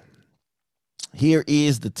listen, here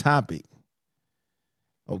is the topic.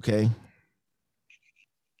 Okay.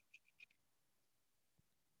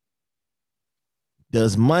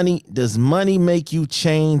 Does money make you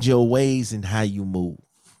change your ways and how you move?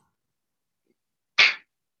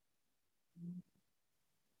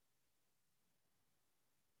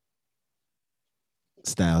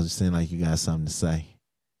 Styles, you seem like you got something to say.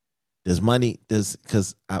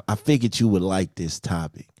 Because I figured you would like this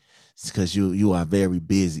topic. It's because you are very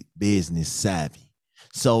busy, business savvy.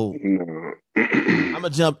 So No. I'm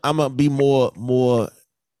gonna be more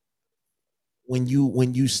when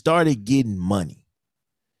you started getting money,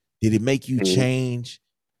 did it make you change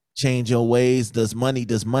your ways? Does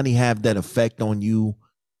money have that effect on you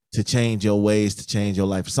to change your ways, to change your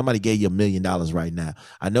life? If somebody gave you $1 million right now,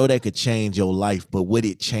 I know that could change your life, but would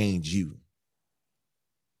it change you?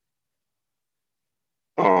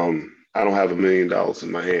 I don't have $1 million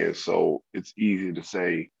in my hands, so it's easy to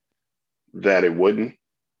say that it wouldn't.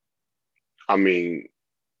 I mean,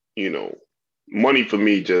 you know, money for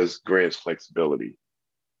me just grants flexibility.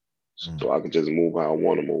 Mm. So I can just move how I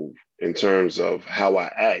want to move. In terms of how I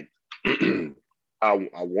act, I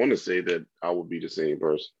want to say that I would be the same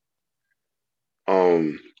person.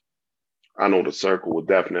 Um, I know the circle will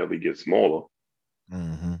definitely get smaller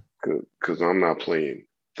Mm-hmm. because I'm not playing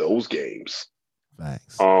those games.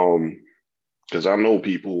 Facts. Um, because I know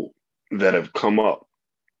people that have come up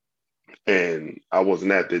and I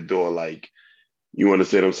wasn't at their door. Like, you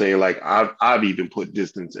understand what I'm saying? Like, I've even put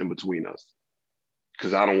distance in between us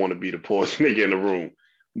because I don't want to be the poorest nigga in the room.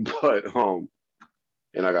 But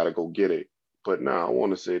and I gotta go get it. But now I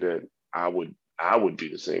want to say that I would be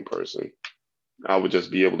the same person. I would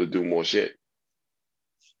just be able to do more shit.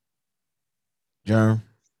 Germ.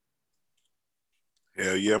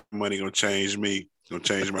 Hell yeah, money gonna change me. Gonna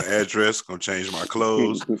change my address. Gonna change my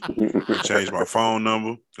clothes. Gonna change my phone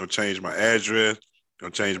number. Gonna change my address.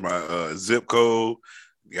 Gonna change my zip code.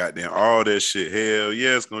 Goddamn, all that shit. Hell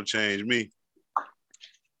yeah, it's gonna change me.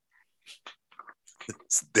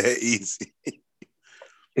 It's that easy.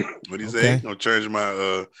 What do you say? Okay. Gonna change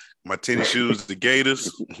my tennis shoes to Gators.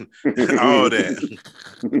 All that.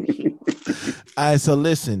 All right, so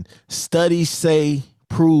listen, studies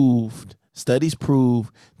prove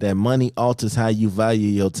that money alters how you value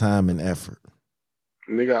your time and effort.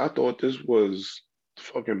 Nigga, I thought this was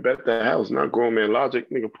fucking bet the house, not grown man logic.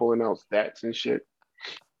 Nigga pulling out stats and shit.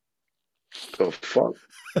 The fuck?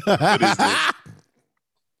 What is this?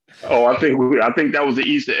 Oh, I think that was the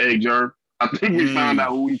Easter egg, Jerm. I think we found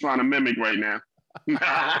out Mm. who we trying to mimic right now.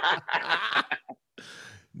 Nigga,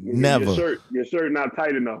 your Never. shirt not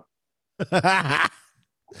tight enough.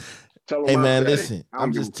 Tell him Hey I man, said it. listen, I I'm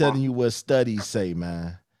don't give a just fuck. telling you what studies say,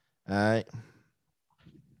 man. All right.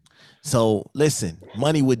 So listen,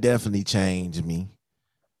 money would definitely change me.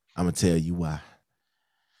 I'm gonna tell you why.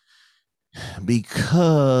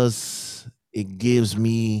 Because it gives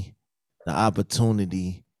me the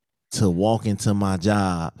opportunity to walk into my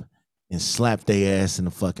job and slap their ass in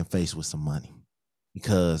the fucking face with some money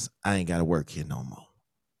because I ain't got to work here no more.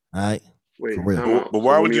 All right? Wait, For real. time out. But So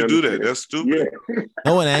why let would me you do that? understand. That's stupid. Yeah.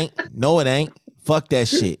 No, it ain't. No, it ain't. Fuck that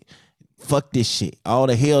shit. Fuck this shit. All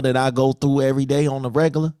the hell that I go through every day on the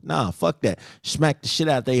regular, nah, fuck that. Smack the shit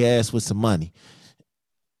out their ass with some money.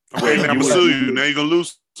 Okay, now I'm gonna You sue would- you. Now you're gonna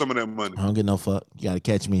lose some of that money. I don't get no fuck. You gotta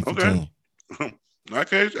catch me if you Okay. can.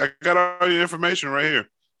 Okay, I got all your information right here.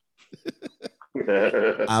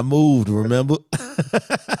 I moved, remember?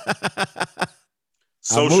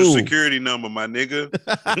 Social moved. security number, my nigga.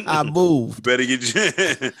 I moved. You better get you.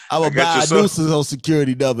 I'm I gonna got buy your a new social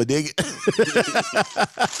security number, nigga.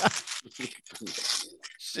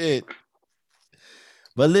 Shit.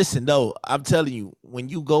 But listen, though, I'm telling you, when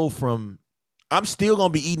you go from, I'm still gonna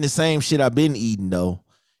be eating the same shit I've been eating, though.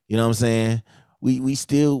 You know what I'm saying?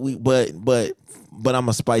 But I'm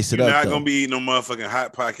gonna spice it You're up not though. gonna be eating no motherfucking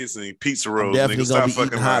hot pockets and pizza I'm rolls, definitely nigga. gonna Stop be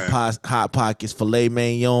fucking eating around. hot pockets, filet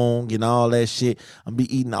mignon, and all that shit. I'm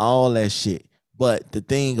be eating all that shit. But the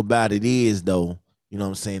thing about it is, though, you know what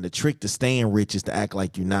I'm saying? The trick to staying rich is to act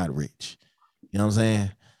like you're not rich. You know what I'm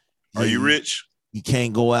saying? Are you rich? You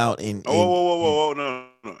can't go out and. Oh, whoa, no.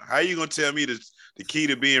 How you gonna tell me the key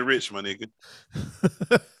to being rich, my nigga?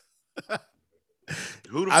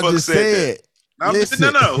 Who the I fuck just said that?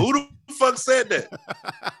 listen. No. Who the fuck said that?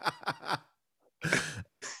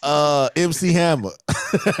 MC Hammer.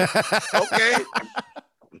 Okay.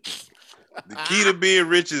 The key to being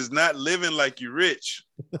rich is not living like you're rich.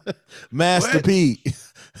 Master What? P.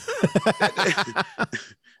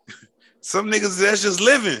 Some niggas that's just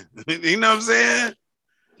living. You know what I'm saying?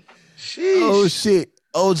 Sheesh. Oh shit.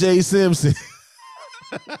 OJ Simpson.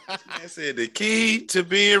 I said the key to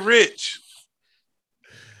being rich.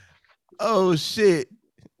 Oh shit.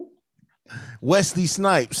 Wesley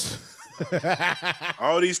Snipes.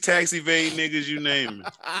 All these tax evade niggas you name.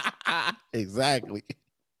 Exactly.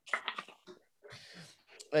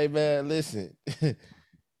 Hey man, listen.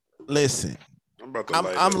 Listen.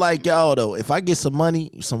 I'm like y'all though. If I get some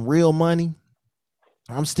money, some real money,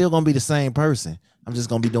 I'm still gonna be the same person. I'm just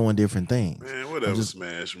gonna be doing different things. Man, whatever,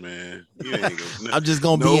 Smash, man. You ain't gonna, I'm just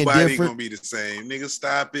gonna be in nobody different. gonna be the same. Nigga,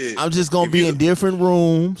 stop it. I'm just gonna be in different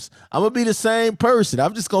rooms. I'm gonna be the same person.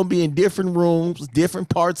 I'm just gonna be in different rooms, different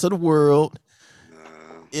parts of the world.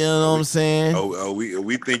 You know what I'm saying?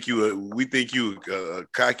 We think you a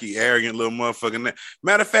cocky, arrogant little motherfucker.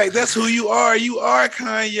 Matter of fact, that's who you are. You are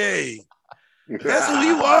Kanye. That's who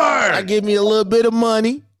you are. I give me a little bit of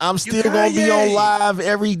money. I'm still gonna be on live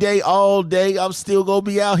every day, all day. I'm still gonna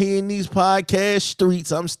be out here in these podcast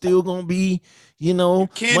streets. I'm still gonna be,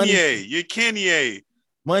 Kanye. You're Kanye.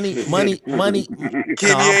 Money.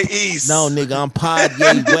 Kanye East. No, nigga, I'm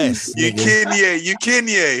Podway West. You Nigga. You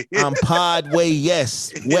Kanye. I'm Podway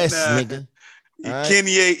West, nigga. You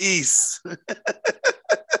Kanye East.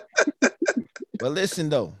 But listen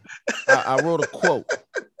though, I wrote a quote.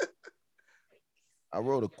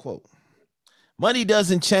 Money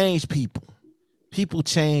doesn't change people. People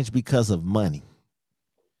change because of money.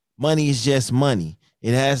 Money is just money.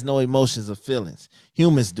 It has no emotions or feelings.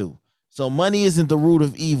 Humans do. So money isn't the root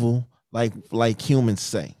of evil like humans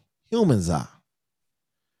say. Humans are.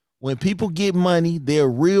 When people get money, their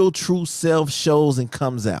real true self shows and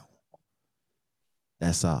comes out.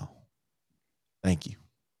 That's all. Thank you.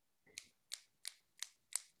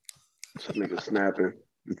 This nigga snapping.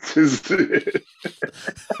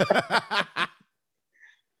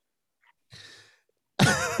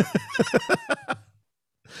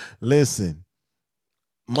 Listen,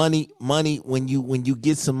 money. When you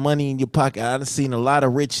get some money in your pocket, I've seen a lot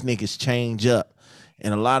of rich niggas change up,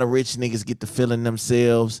 and a lot of rich niggas get to feeling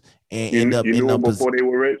themselves and end up. You knew them before they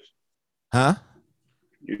were rich, huh?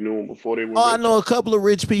 You knew them before they were. Oh, rich? I know a couple of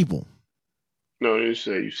rich people. No, you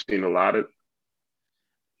say you've seen a lot of.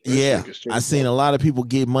 Yeah, I seen a lot of people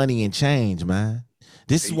get money and change, man.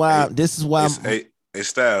 This is why. Hey,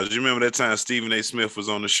 Styles, you remember that time Stephen A. Smith was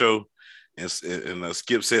on the show, and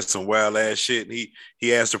Skip said some wild ass shit. And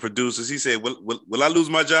he asked the producers. He said, "Will I lose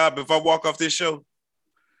my job if I walk off this show?"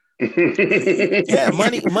 Yeah,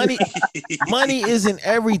 money isn't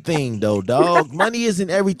everything though, dog. Money isn't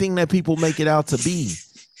everything that people make it out to be.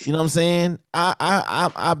 You know what I'm saying?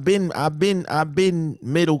 I've been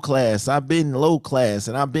middle class, I've been low class,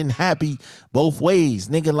 and I've been happy both ways,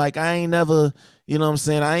 nigga. Like I ain't never, you know what I'm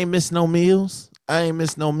saying? I ain't miss no meals. I ain't,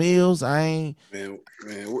 man,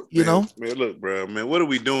 man, look, bro, man, what are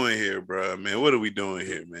we doing here, bro, man? What are we doing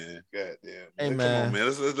here, man? God damn, man. Hey, Come man. on, man.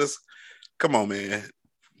 Let's come on, man.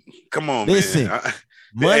 Come on, listen, man.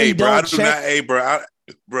 Money hey, bro, don't I do change. not. Hey, bro,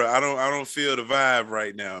 bro, I don't feel the vibe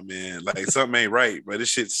right now, man. Like something ain't right, bro. This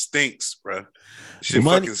shit stinks, bro. This shit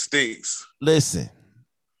Money. fucking stinks. Listen.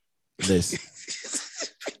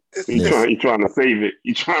 He trying to save it.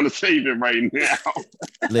 He trying to save it right now.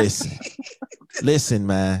 Listen,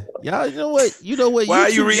 man. Y'all, you know what? Why are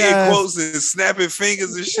you reading guys... quotes and snapping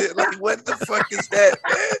fingers and shit? Like, what the fuck is that,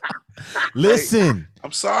 man? Listen. Like,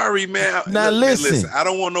 I'm sorry, man. Now Look, listen. Man, listen. I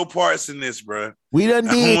don't want no parts in this, bro. We done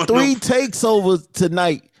did 3 takes over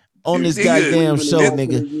tonight on this goddamn show,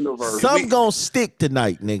 nigga. Some gonna stick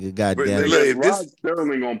tonight, nigga. Goddamn. Rod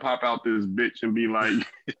Sterling gonna pop out this bitch and be like,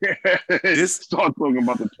 start talking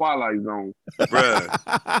about the Twilight Zone, bro.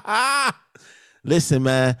 Listen,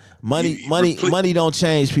 man. Money don't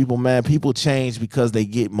change people, man. People change because they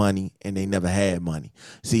get money and they never had money.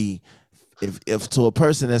 See, if to a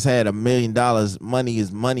person that's had $1 million, money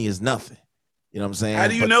is nothing. You know what I'm saying? How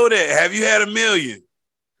do you know that? Have you had $1 million?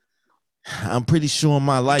 I'm pretty sure in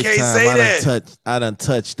my lifetime I done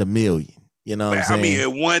touched $1 million. You know what I'm saying? I mean,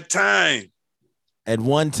 at one time. At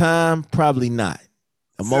one time, probably not.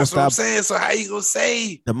 That's what I'm saying. So how you gonna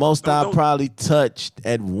say? The most I probably touched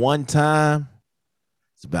at one time,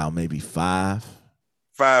 it's about maybe 5.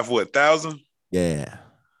 5 what? 1,000? Yeah.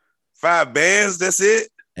 5 bands. That's it.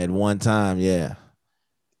 At one time, yeah.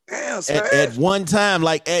 Damn, at one time,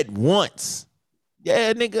 like at once.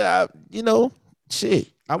 Yeah, nigga. Shit.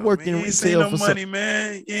 I worked in retail for money,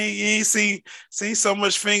 man. You ain't seen so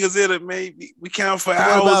much fingers in it, man. We count for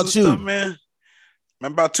hours. What about and you, stuff, man?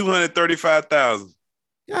 About 235,000.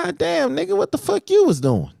 God damn, nigga, what the fuck you was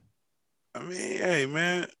doing? I mean, hey,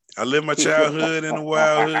 man, I lived my childhood in the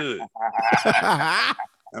wild hood. I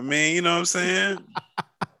mean, you know what I'm saying?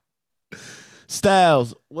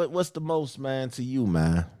 Styles, what's the most, man, to you,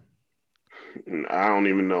 man? I don't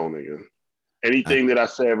even know, nigga. Anything that I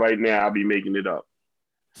said right now, I'll be making it up.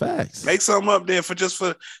 Facts. Make something up there for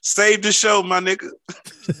save the show, my nigga.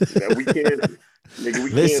 Yeah, we can't. Nigga, we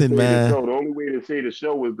Listen, can't man. The show. The only way to say the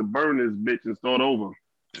show is to burn this bitch and start over.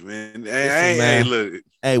 Man, hey, look.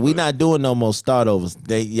 Hey, we not doing no more start overs.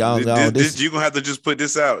 Y'all you gonna have to just put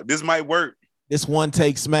this out. This might work. This one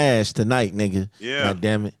take smash tonight, nigga. Yeah. God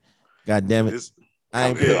damn it. I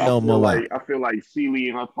ain't putting no more out. I feel like Celie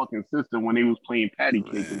and her fucking sister when they was playing patty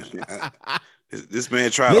cake and shit. This man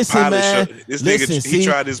tried a pilot show. This nigga, he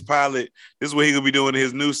tried this pilot. This is what he gonna be doing in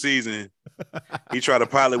his new season. He tried a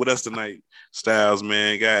pilot with us tonight. Styles,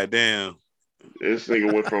 man. God damn. This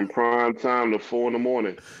nigga went from prime time to 4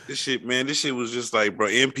 a.m. This shit was just like, bro,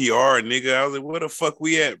 NPR, nigga. I was like, where the fuck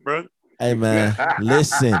we at, bro? Hey, man,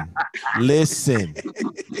 listen. All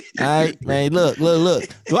right, man, look.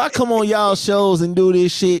 Do I come on y'all shows and do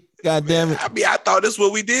this shit? God damn it. I mean, I thought this is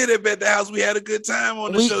what we did at Bet the House. We had a good time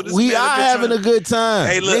on the show. We are having a good time.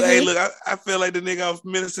 Hey, look, I feel like the nigga off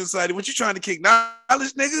Minister Society. What you trying to kick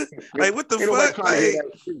knowledge, nigga? Like, what the fuck? Like,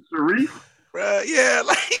 bro, yeah,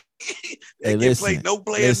 like, they can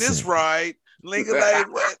play in this ride. Nigga,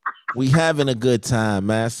 like, what? We having a good time,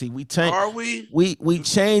 man. See, Are we? We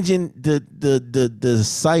changing the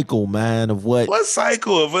cycle, man, of what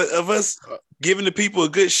cycle of us giving the people a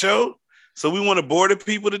good show? So we want to bore the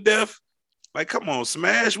people to death? Like, come on,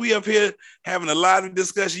 Smash. We up here having a lot of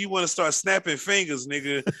discussion. You want to start snapping fingers,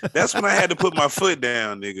 nigga. That's when I had to put my foot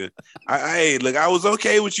down, nigga. Look, I was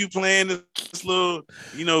okay with you playing this little,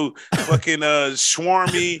 fucking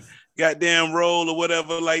swarmy goddamn role or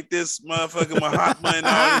whatever, like this motherfucking Mahatma and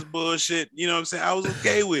all this bullshit. You know what I'm saying? I was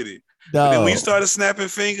okay with it. No. But then when you started snapping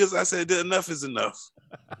fingers, I said, enough is enough.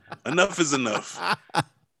 Enough is enough.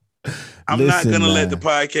 I'm not going to let the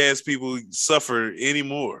podcast people suffer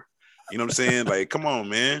anymore. You know what I'm saying? Like, come on,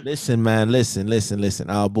 man. Listen, man. Listen.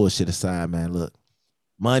 All bullshit aside, man. Look,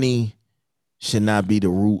 money should not be the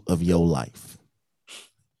root of your life.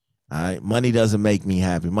 All right? Money doesn't make me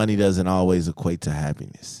happy. Money doesn't always equate to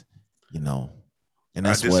happiness. And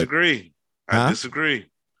that's I disagree. Huh?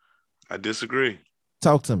 I disagree.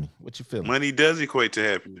 Talk to me. What you feeling? Money does equate to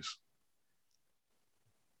happiness.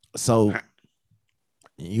 So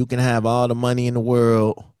you can have all the money in the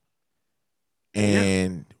world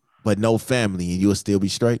but no family and you'll still be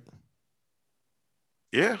straight?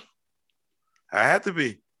 Yeah. I have to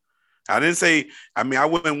be. I didn't say, I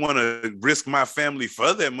wouldn't want to risk my family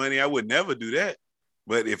for that money. I would never do that.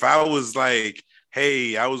 But if I was like,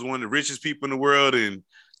 hey, I was one of the richest people in the world and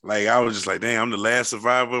like I was just like, dang, I'm the last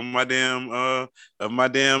survivor of my damn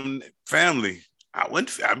family.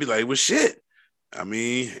 I'd be like, well, shit.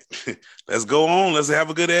 Let's go on. Let's have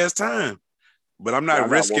a good ass time. But I'm not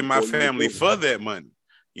risking my family for that money.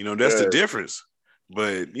 That's the difference.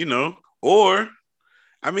 But,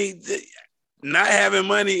 not having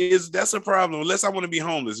money that's a problem. Unless I want to be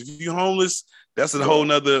homeless. If you're homeless, That's a whole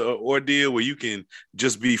nother ordeal where you can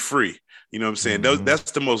just be free. You know what I'm saying? Mhm.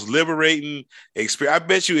 That's the most liberating experience. I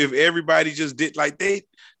bet you if everybody just did like they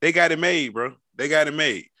got it made, bro. They got it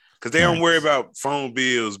made. Because they don't worry Facts. about phone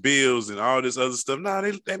bills, and all this other stuff. Nah,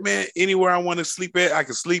 that man, anywhere I want to sleep at, I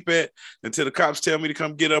can sleep at until the cops tell me to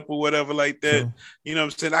come get up or whatever like that. True. You know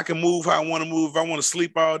what I'm saying? I can move how I want to move. If I want to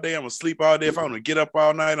sleep all day, I'm going to sleep all day. If I want to get up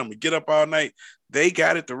all night, I'm going to get up all night. They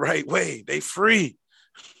got it the right way. They free.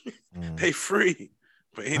 They free.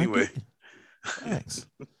 But anyway. Thanks.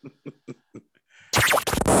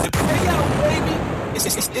 The payout, baby.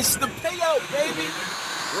 It's the payout, baby.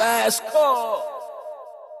 Last call.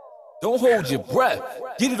 Don't hold your breath.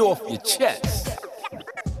 Get it off your chest.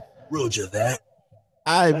 Roger that.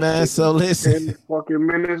 All right, man. So listen. 10 fucking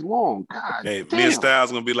minutes long. God Hey, damn. me and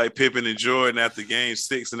Styles gonna be like Pippen and Jordan after game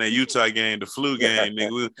 6 in that Utah game, the flu game,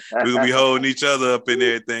 nigga. We're gonna be holding each other up and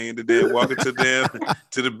everything, and then walking to them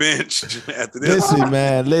to the bench after this. Listen,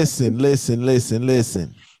 man. Listen.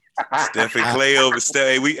 Steph and Clay over.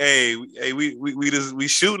 We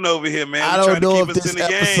shooting over here, man. I We don't trying to know keep if us this in the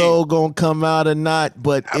game. episode gonna come out or not,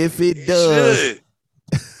 but if it does,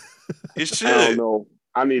 it should. I don't know.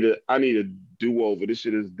 I need a do-over. This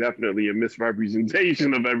shit is definitely a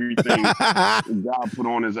misrepresentation of everything God put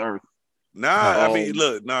on his earth. I mean,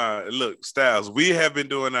 look, Styles, we have been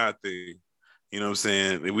doing our thing. You know what I'm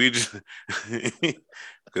saying? We just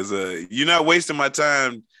because you're not wasting my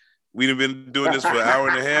time. We've been doing this for an hour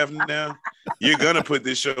and a half now. You're gonna put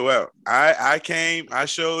this show out. I came, I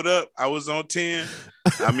showed up, I was on 10.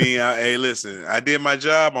 I mean, hey, listen, I did my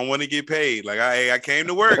job. I want to get paid. Like I came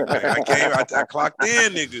to work. Like, I clocked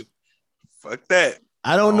in, nigga. Fuck that.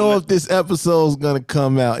 I don't know if this episode's gonna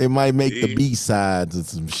come out. It might make the B-sides and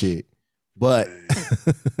some shit. But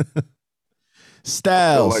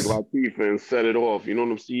Styles. So like Latifah and Set It Off. You know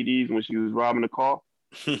them CDs when she was robbing the car?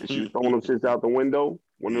 And she was throwing them shits out the window?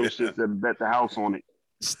 One of them shits that bet the house on it.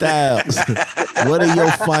 Styles. What are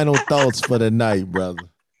your final thoughts for the night, brother?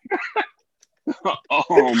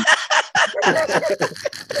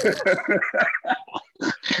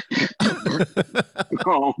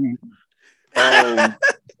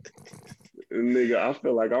 Nigga, I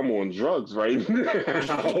feel like I'm on drugs right now. I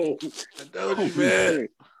told you, man.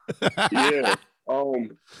 Yeah. I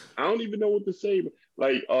don't even know what to say.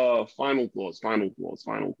 Like, final thoughts.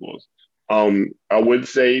 I would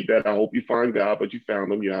say that I hope you find God, but you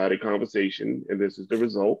found him. You had a conversation, and this is the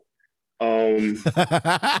result.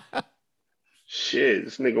 Shit,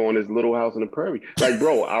 this nigga on his little house in the prairie. Like,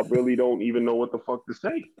 bro, I really don't even know what the fuck to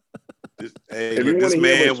say. This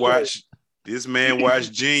man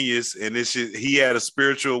watched Genius, and this shit, he had a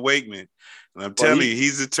spiritual awakening. And I'm telling you,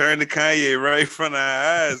 he's a turn to Kanye right in front of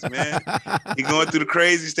our eyes, man. He going through the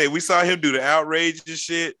crazy state. We saw him do the outrageous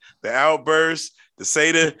shit, the outbursts, to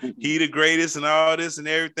say he the greatest and all this and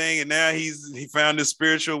everything. And now he found this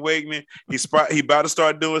spiritual awakening. He about to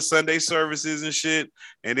start doing Sunday services and shit.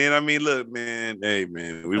 And then, I mean, look, man, hey,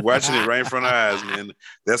 man, we watching it right in front of our eyes, man.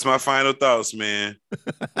 That's my final thoughts, man.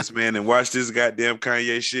 This man and watch this goddamn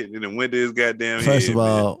Kanye shit and then went to his goddamn First head,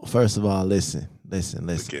 of all, listen.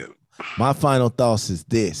 My final thoughts is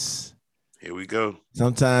this. Here we go.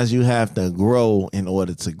 Sometimes you have to grow in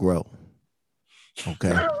order to grow.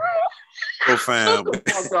 Okay. Profound.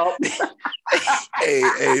 hey.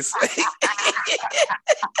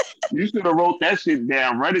 You should have wrote that shit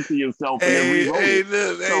down, read it to yourself, and then rewrote it.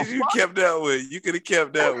 Look, you kept that one. You could have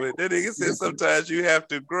kept that one. That nigga said sometimes you have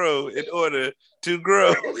to grow in order to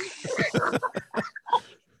grow.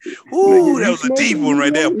 Ooh, that was a deep one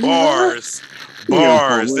right there. Bars.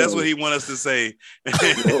 That's what he want us to say. That's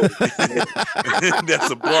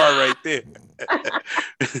a bar right there.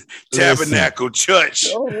 Tabernacle church.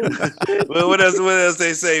 Well, what else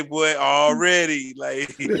they say, boy? Already,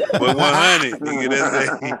 like, boy, 100.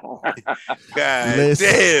 Nigga, God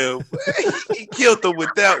damn. He killed them with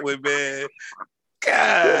that one, man.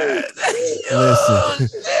 God. Listen,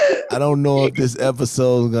 I don't know if this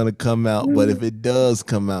episode is gonna come out, but if it does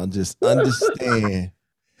come out, just understand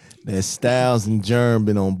that Styles and Germ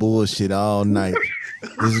been on bullshit all night.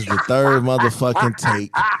 This is the third motherfucking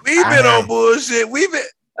take. We've been on bullshit.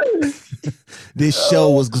 This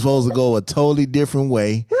show was supposed to go a totally different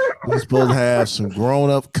way. We were supposed to have some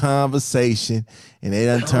grown-up conversation, and they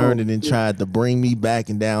done turned it and tried to bring me back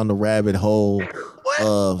and down the rabbit hole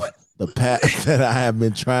of the path that I have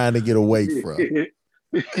been trying to get away from.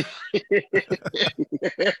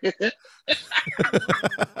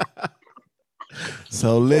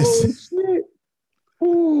 So listen.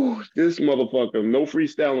 Ooh, this motherfucker, no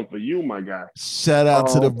freestyling for you, my guy. Shout out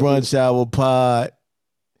to the Brunch Hour Pod.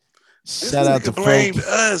 Shout out to blamed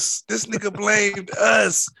us. This nigga blamed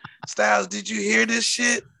us. Styles, did you hear this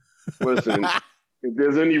shit? Listen, if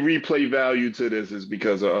there's any replay value to this, it's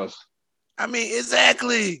because of us. I mean,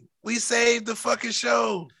 exactly. We saved the fucking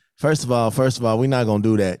show. First of all, we're not gonna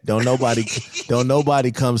do that. Don't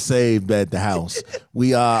nobody come save at the house.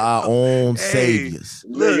 We are our own saviors.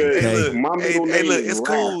 Look, Nigga, my middle name look, is it's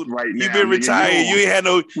Rap cool. right You now, been nigga. retired. You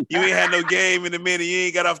ain't had no game in a minute. You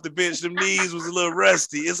ain't got off the bench. Them knees was a little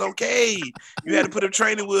rusty. It's okay. You had to put them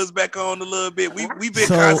training wheels back on a little bit. We been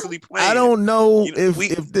constantly playing. I don't know You know,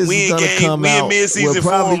 if this is gonna come out. We're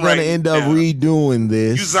probably gonna end up redoing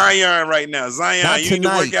this. You Zion right now. Zion, Not you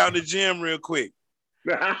tonight. need to work out in the gym real quick.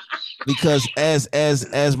 Because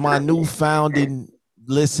as my new founding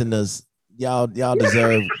listeners, y'all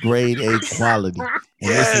deserve grade A quality. And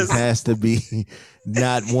this has to be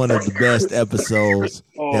not one of the best episodes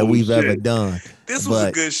that we've ever done. This was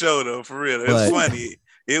a good show though, for real. It was funny.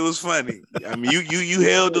 It was funny. I mean, you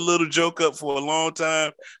held the little joke up for a long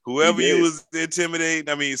time. Whoever you was intimidating,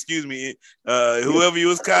 whoever you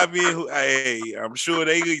was copying, hey, I'm sure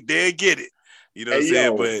they'll get it. You know what I'm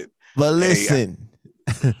saying? But listen,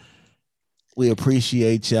 we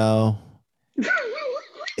appreciate y'all.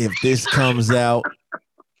 If this comes out,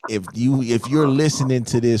 if you're listening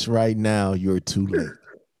to this right now, you're too late.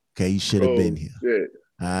 Okay, you should have been here. Shit.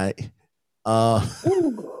 All right.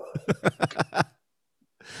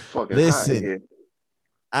 Listen.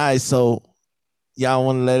 All right, so y'all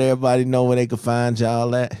want to let everybody know where they can find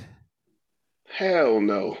y'all at? Hell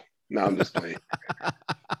no. No, I'm just playing.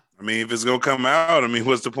 I mean, if it's gonna come out, I mean,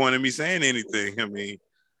 what's the point of me saying anything? I mean,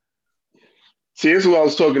 see, this is what I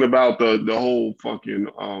was talking about, the whole fucking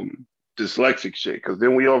dyslexic shit. Because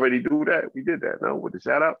then we already do that. We did that, no, with the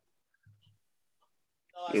shout out.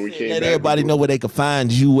 And we let everybody know where they can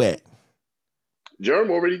find you at.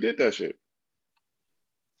 Germ already did that shit.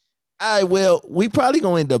 All right, well, we probably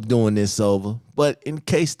gonna end up doing this over, but in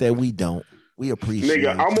case that we don't, we appreciate.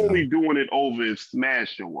 Nigga, I'm only doing it over if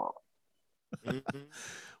Smash show up.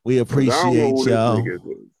 We appreciate y'all. All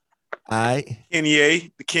right,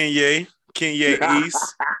 Kanye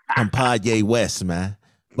East, Compadre West, man.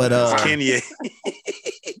 But Kanye.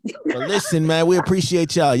 But listen, man, we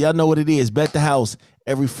appreciate y'all. Y'all know what it is. Bet the house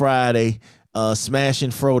every Friday. Smashing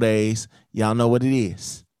Fro Days. Y'all know what it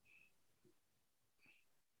is.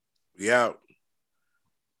 We out.